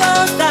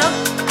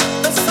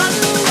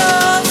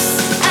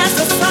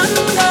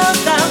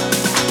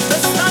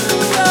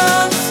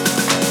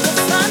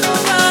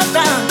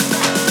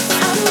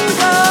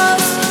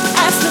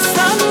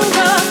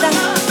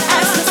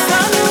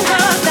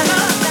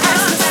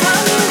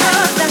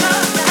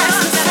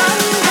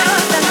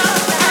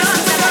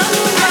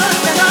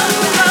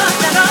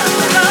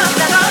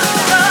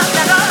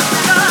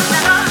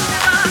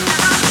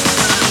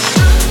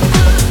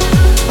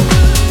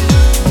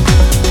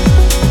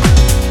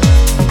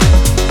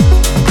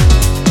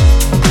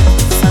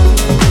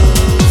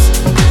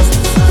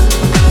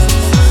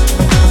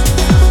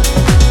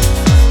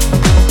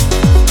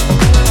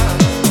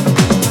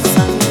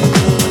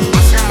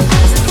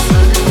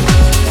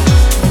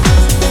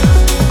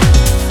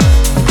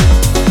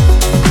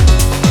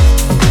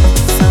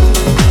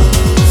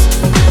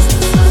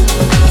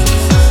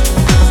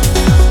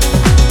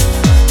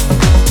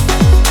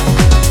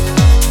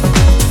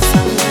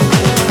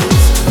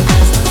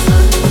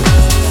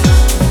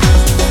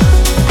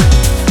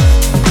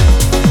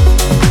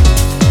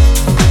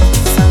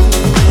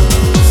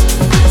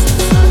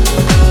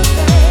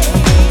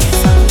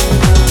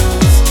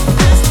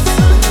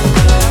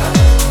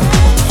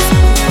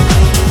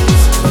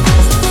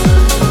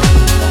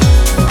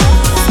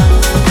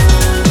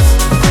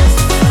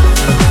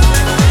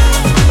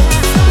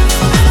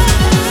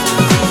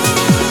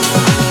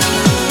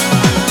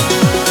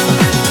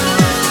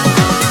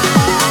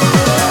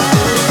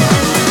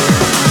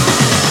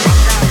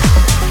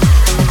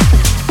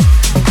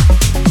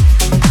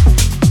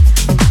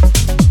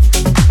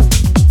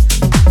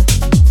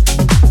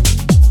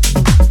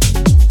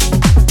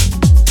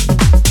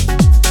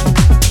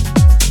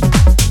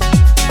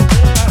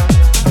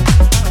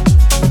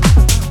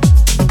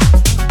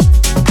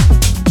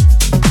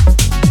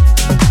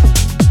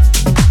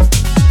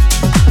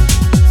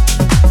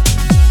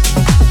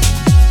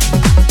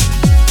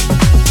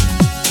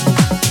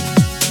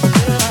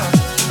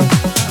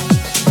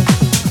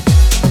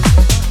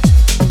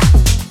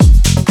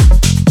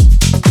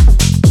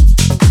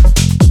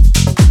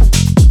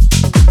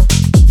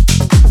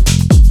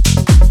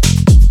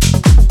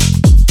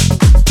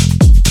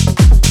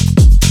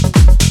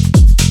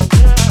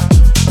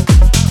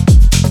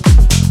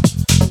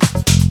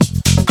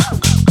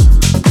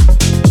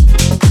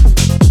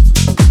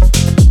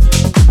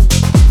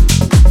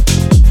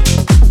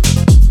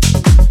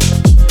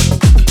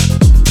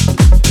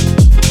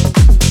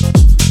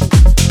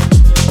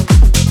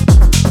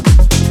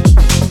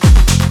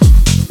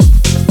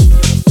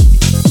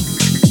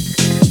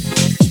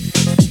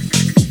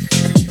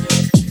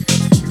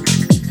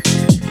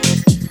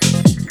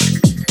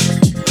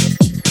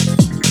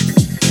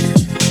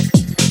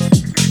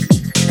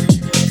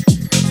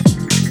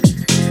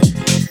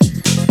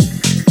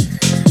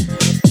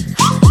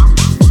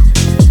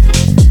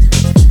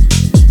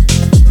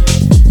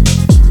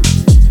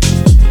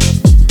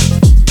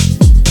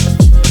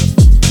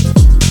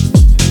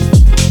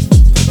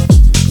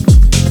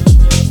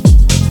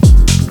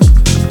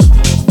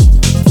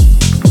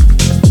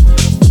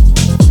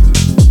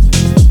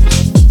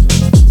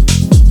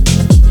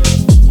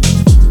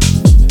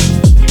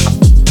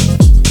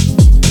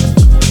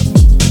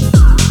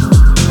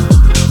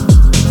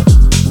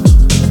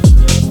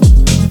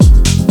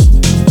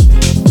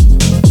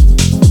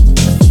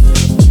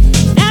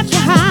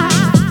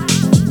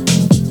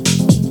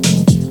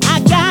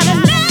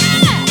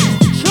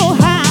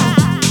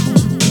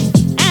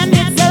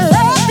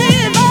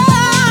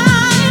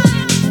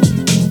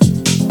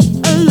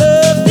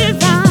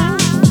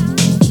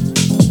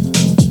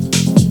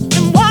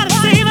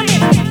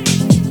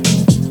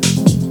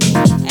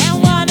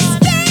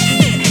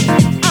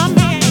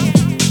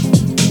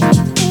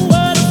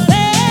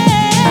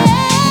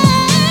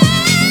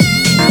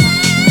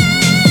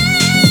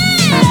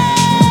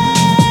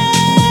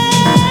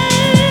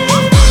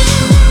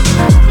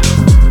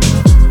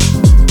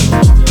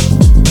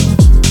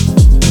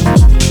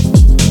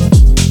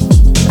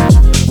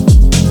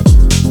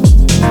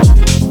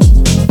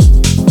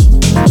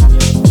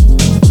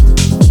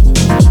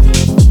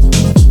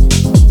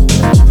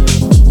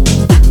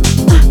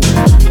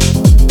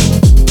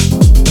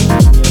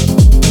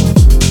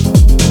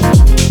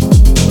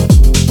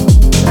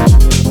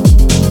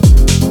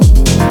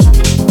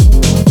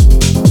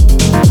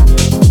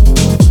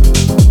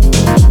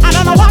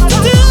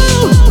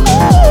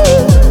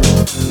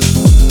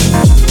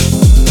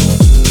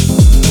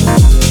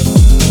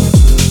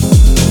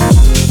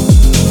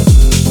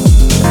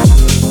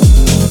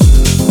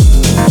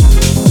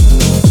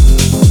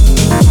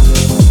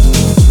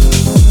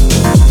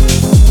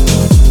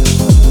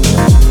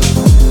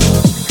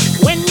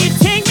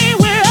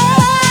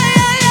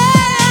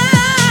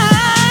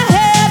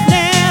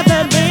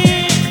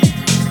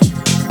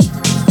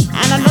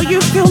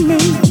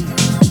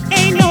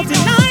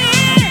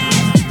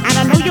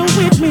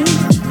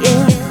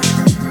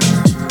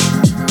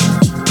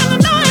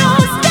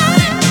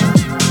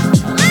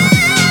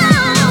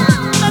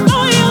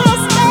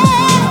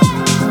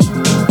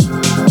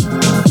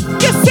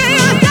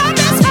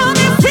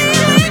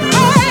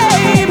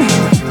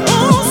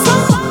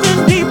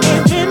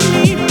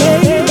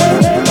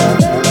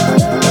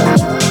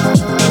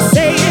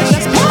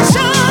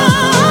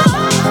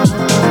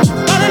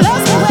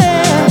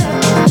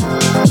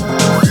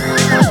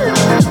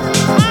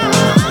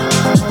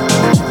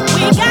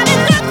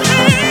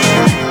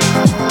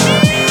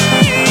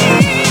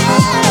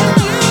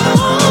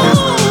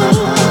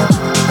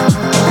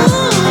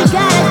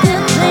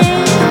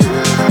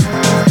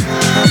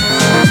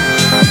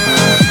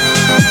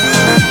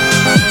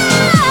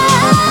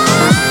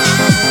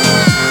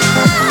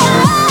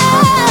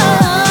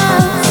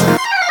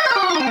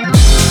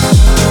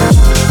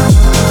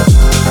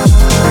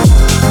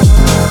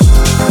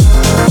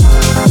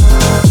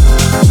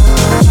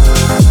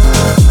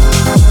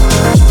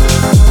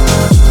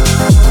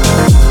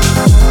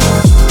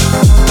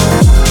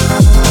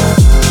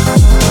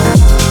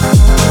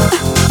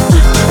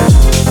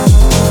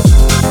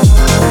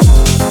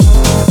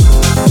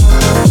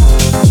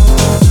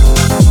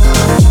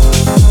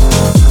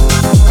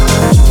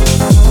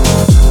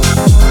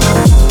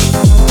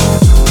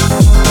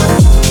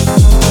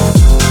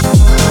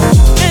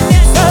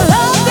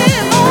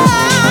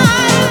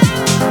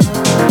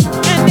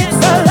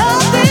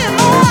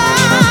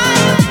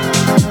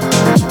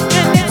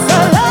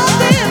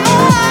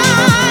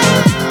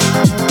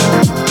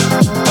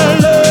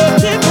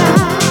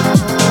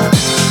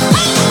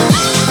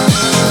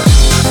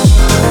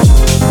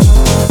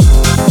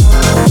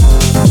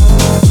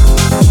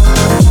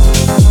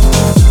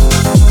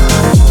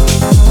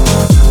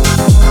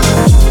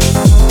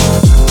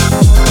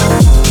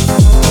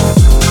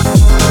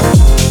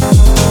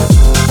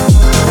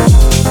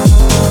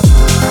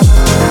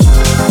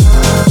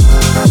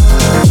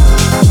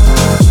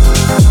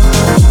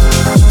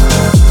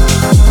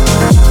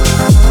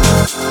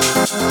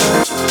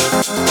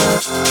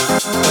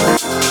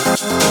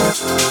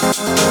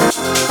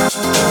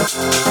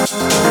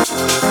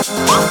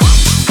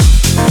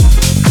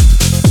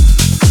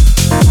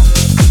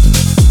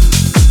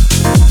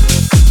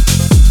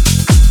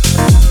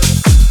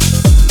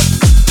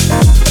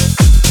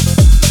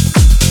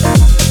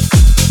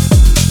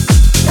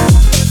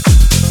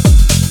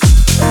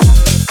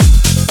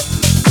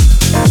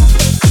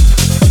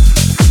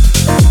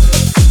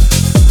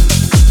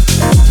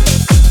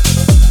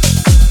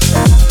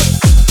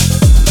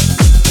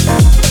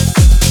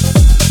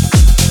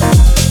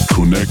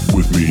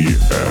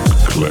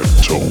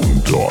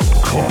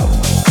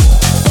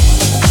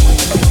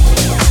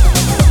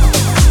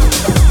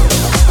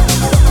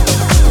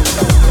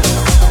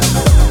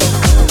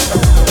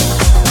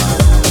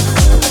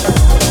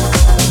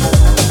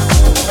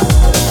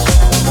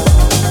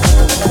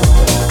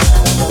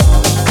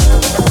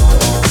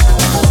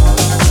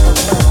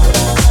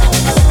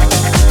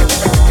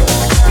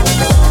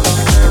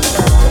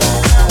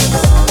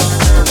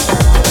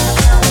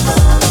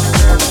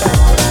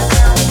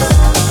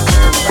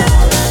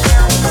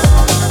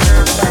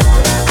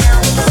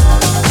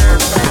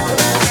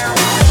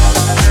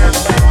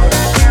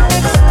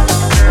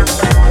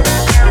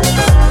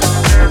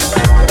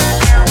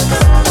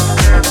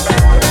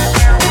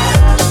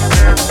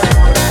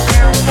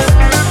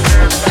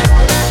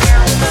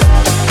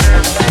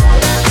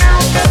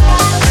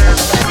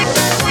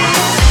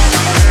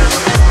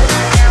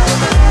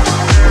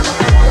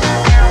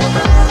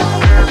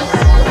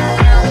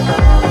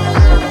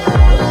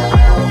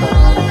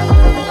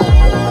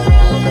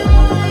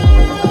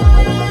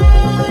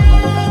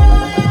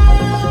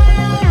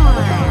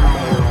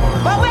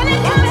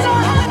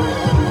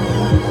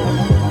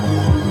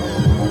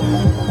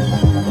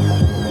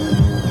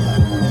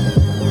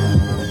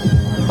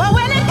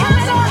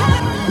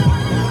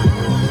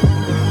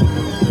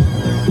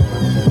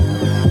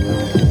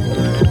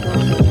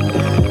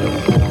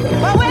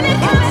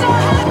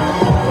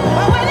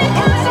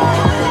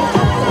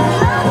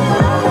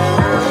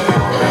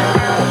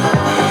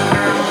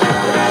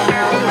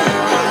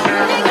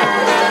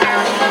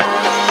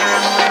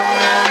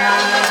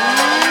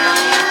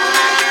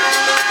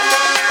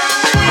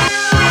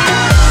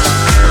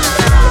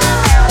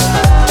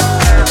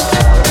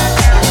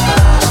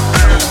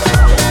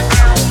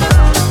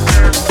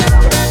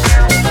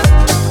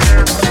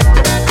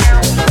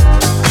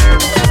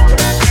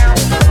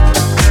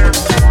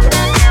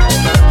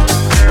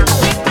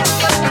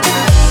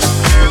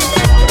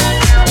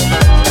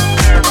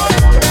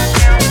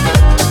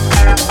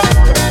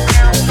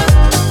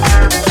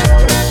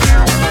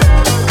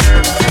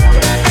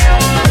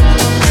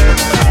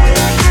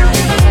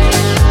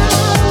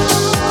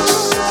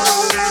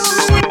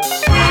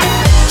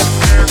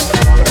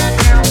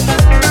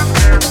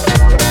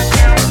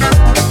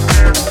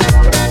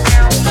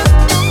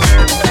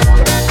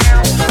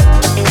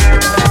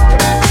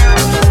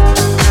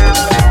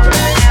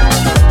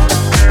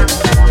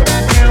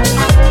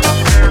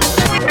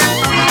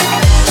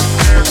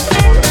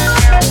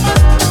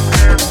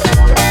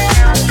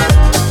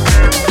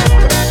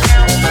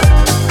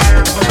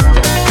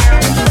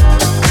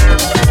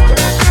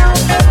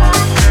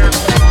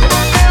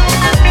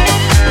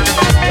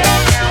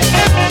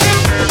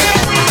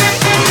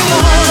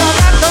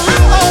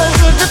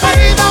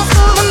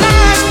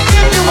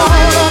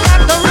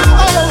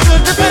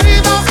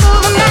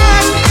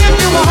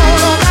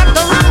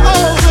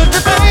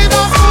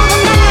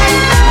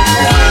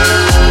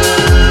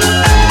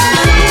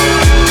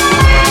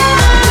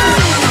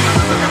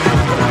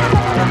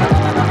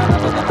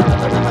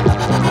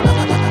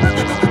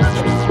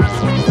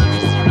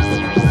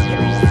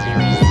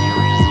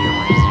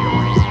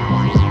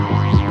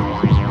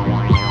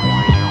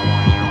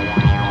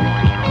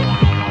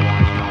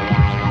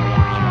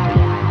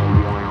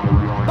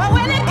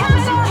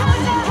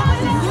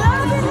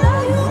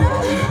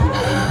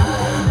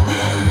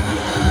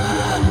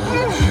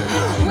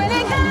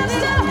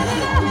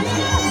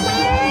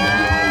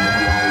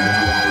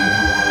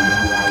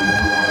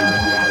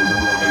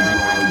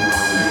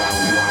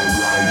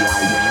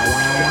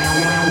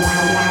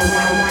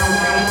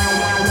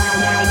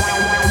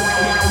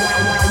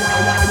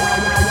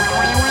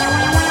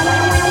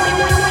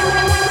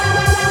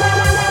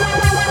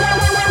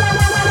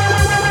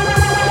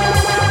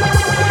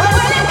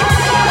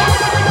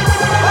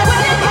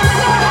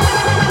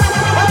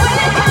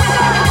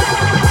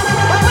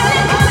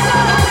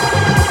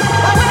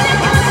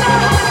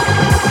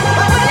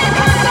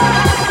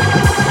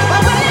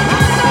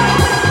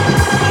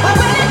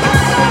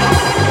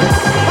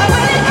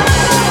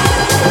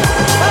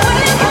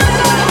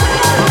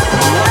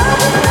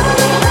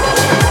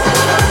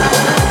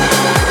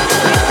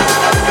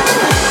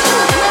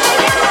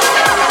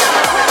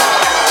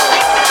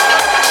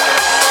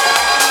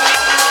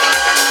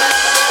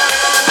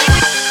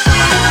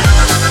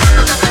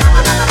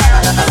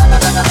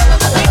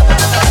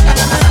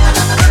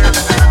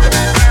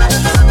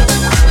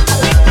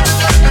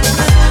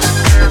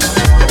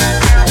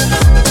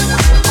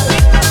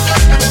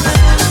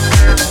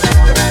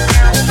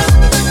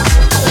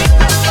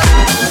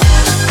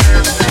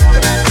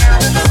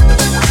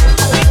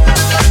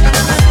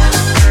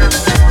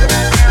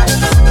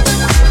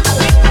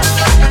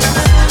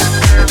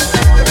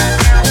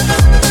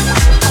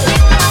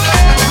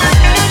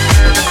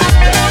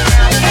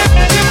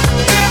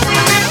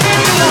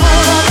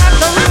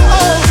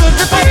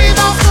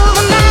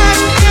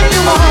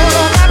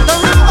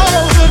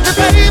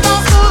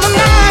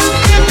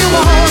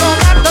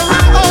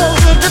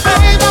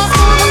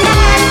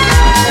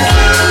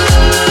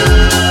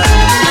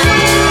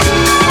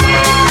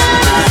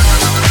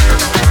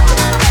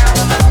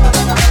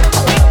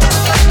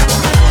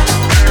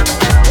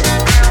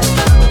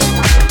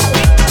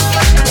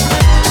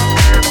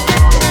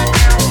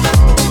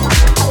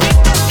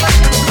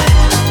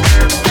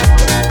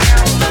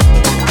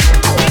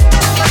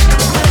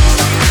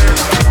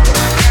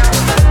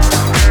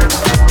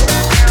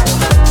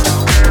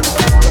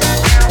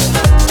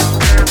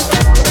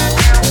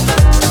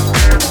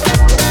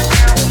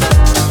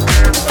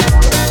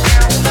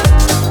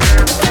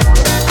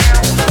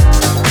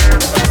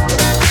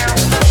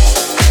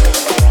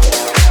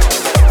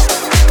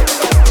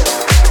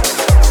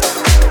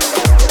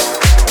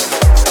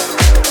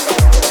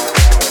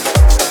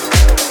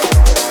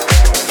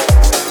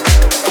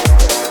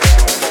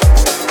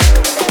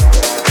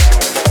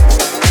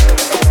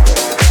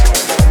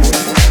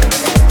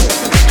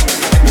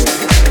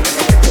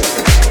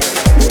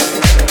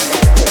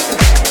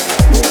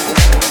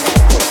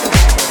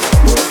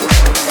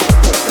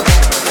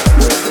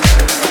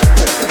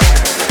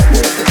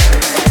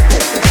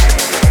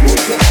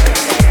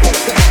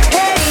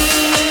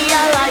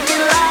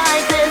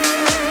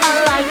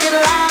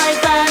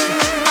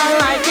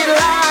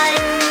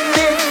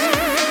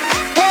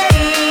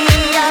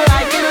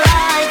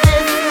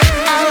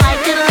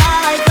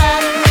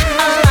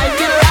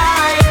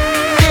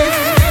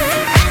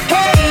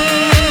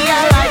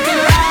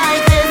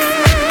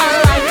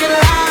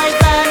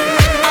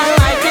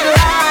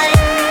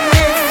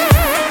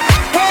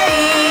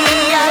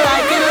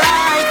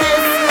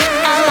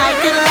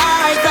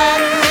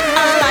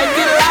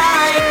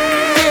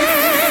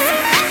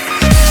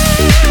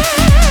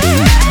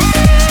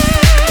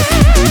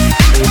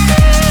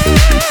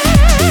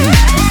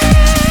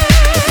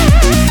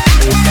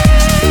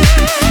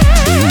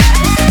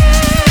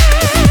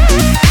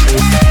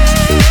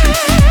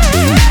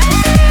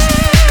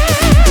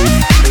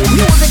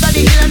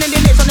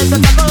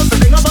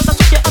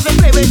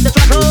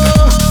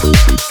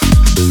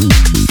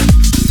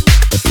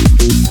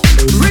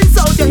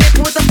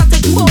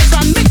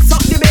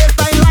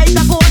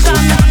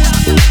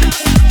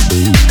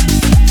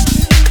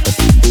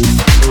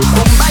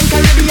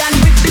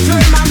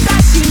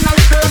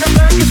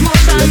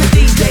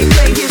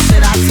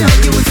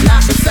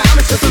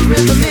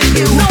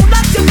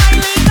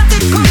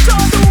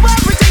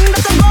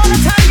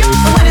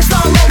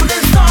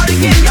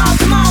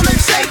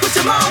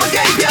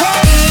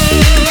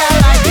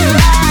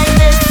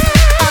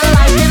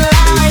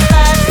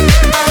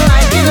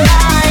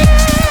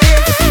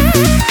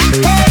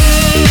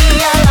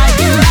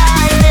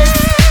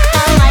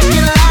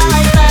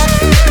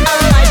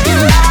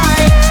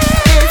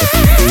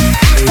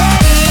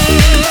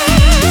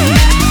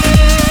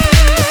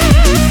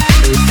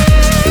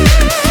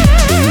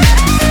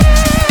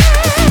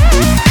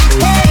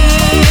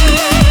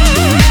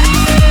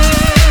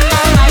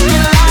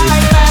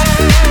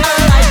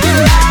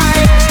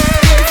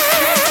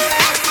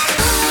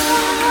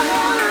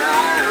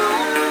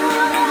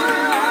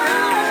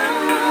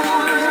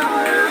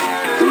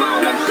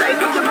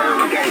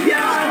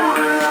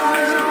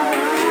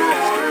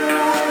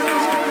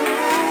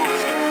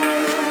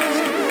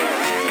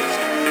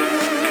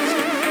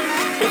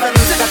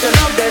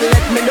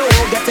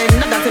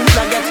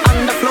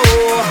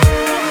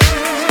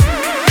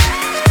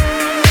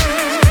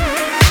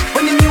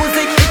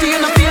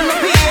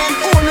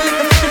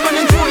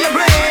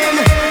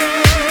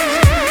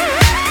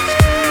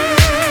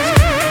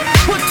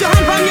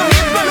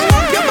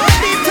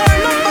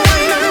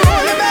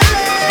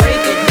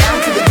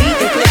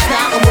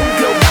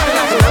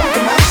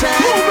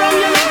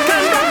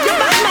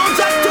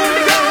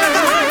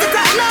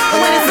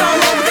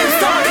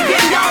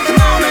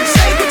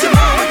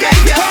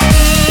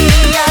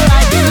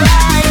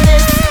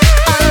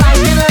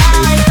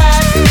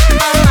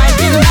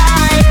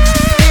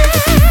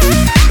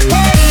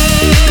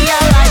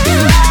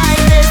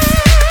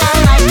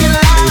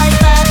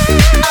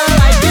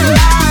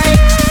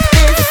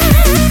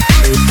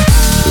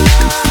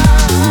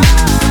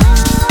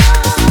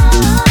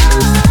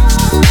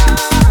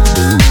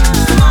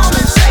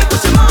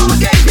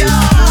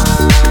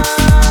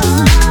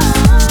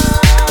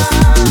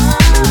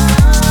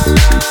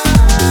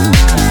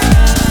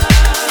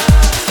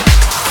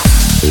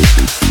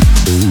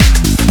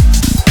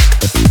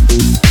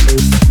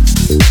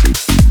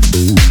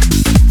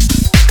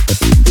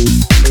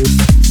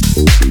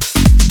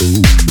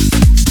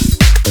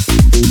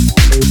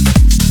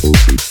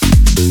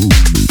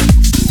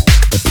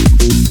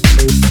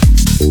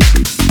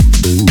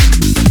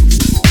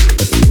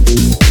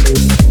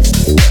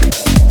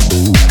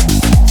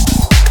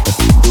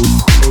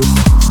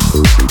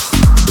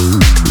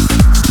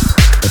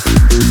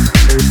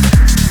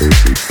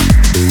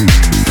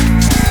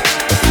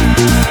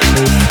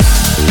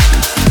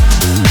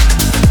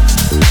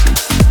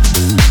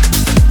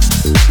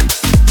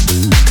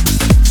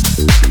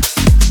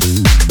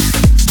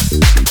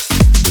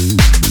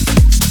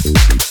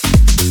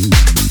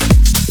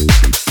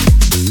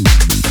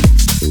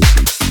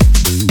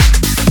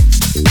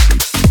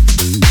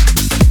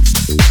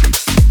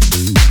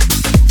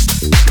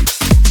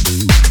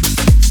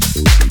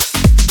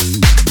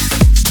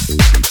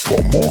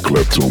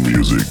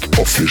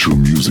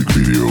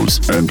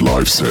and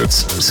live sets,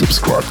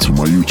 subscribe to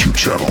my YouTube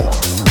channel.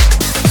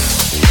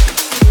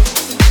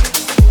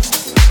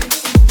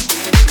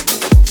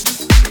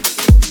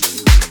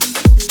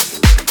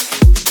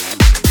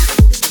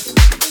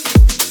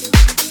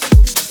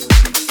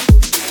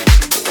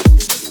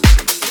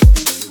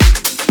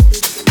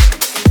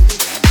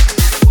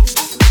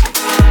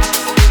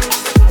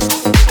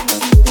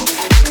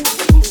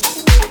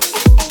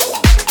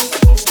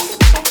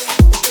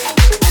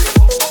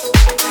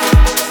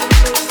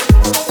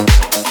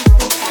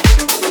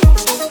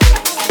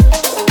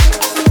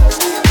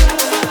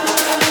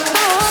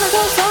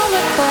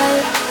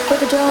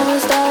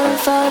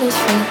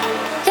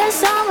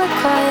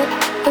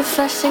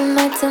 Flashing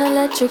lights and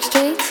electric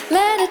streets,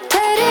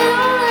 meditating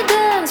on the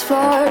dance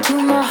floor to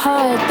my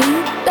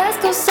heartbeat. Let's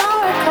go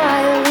somewhere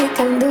quiet, we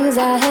can lose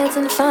our heads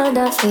and find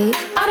our feet.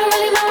 I don't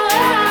really know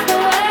where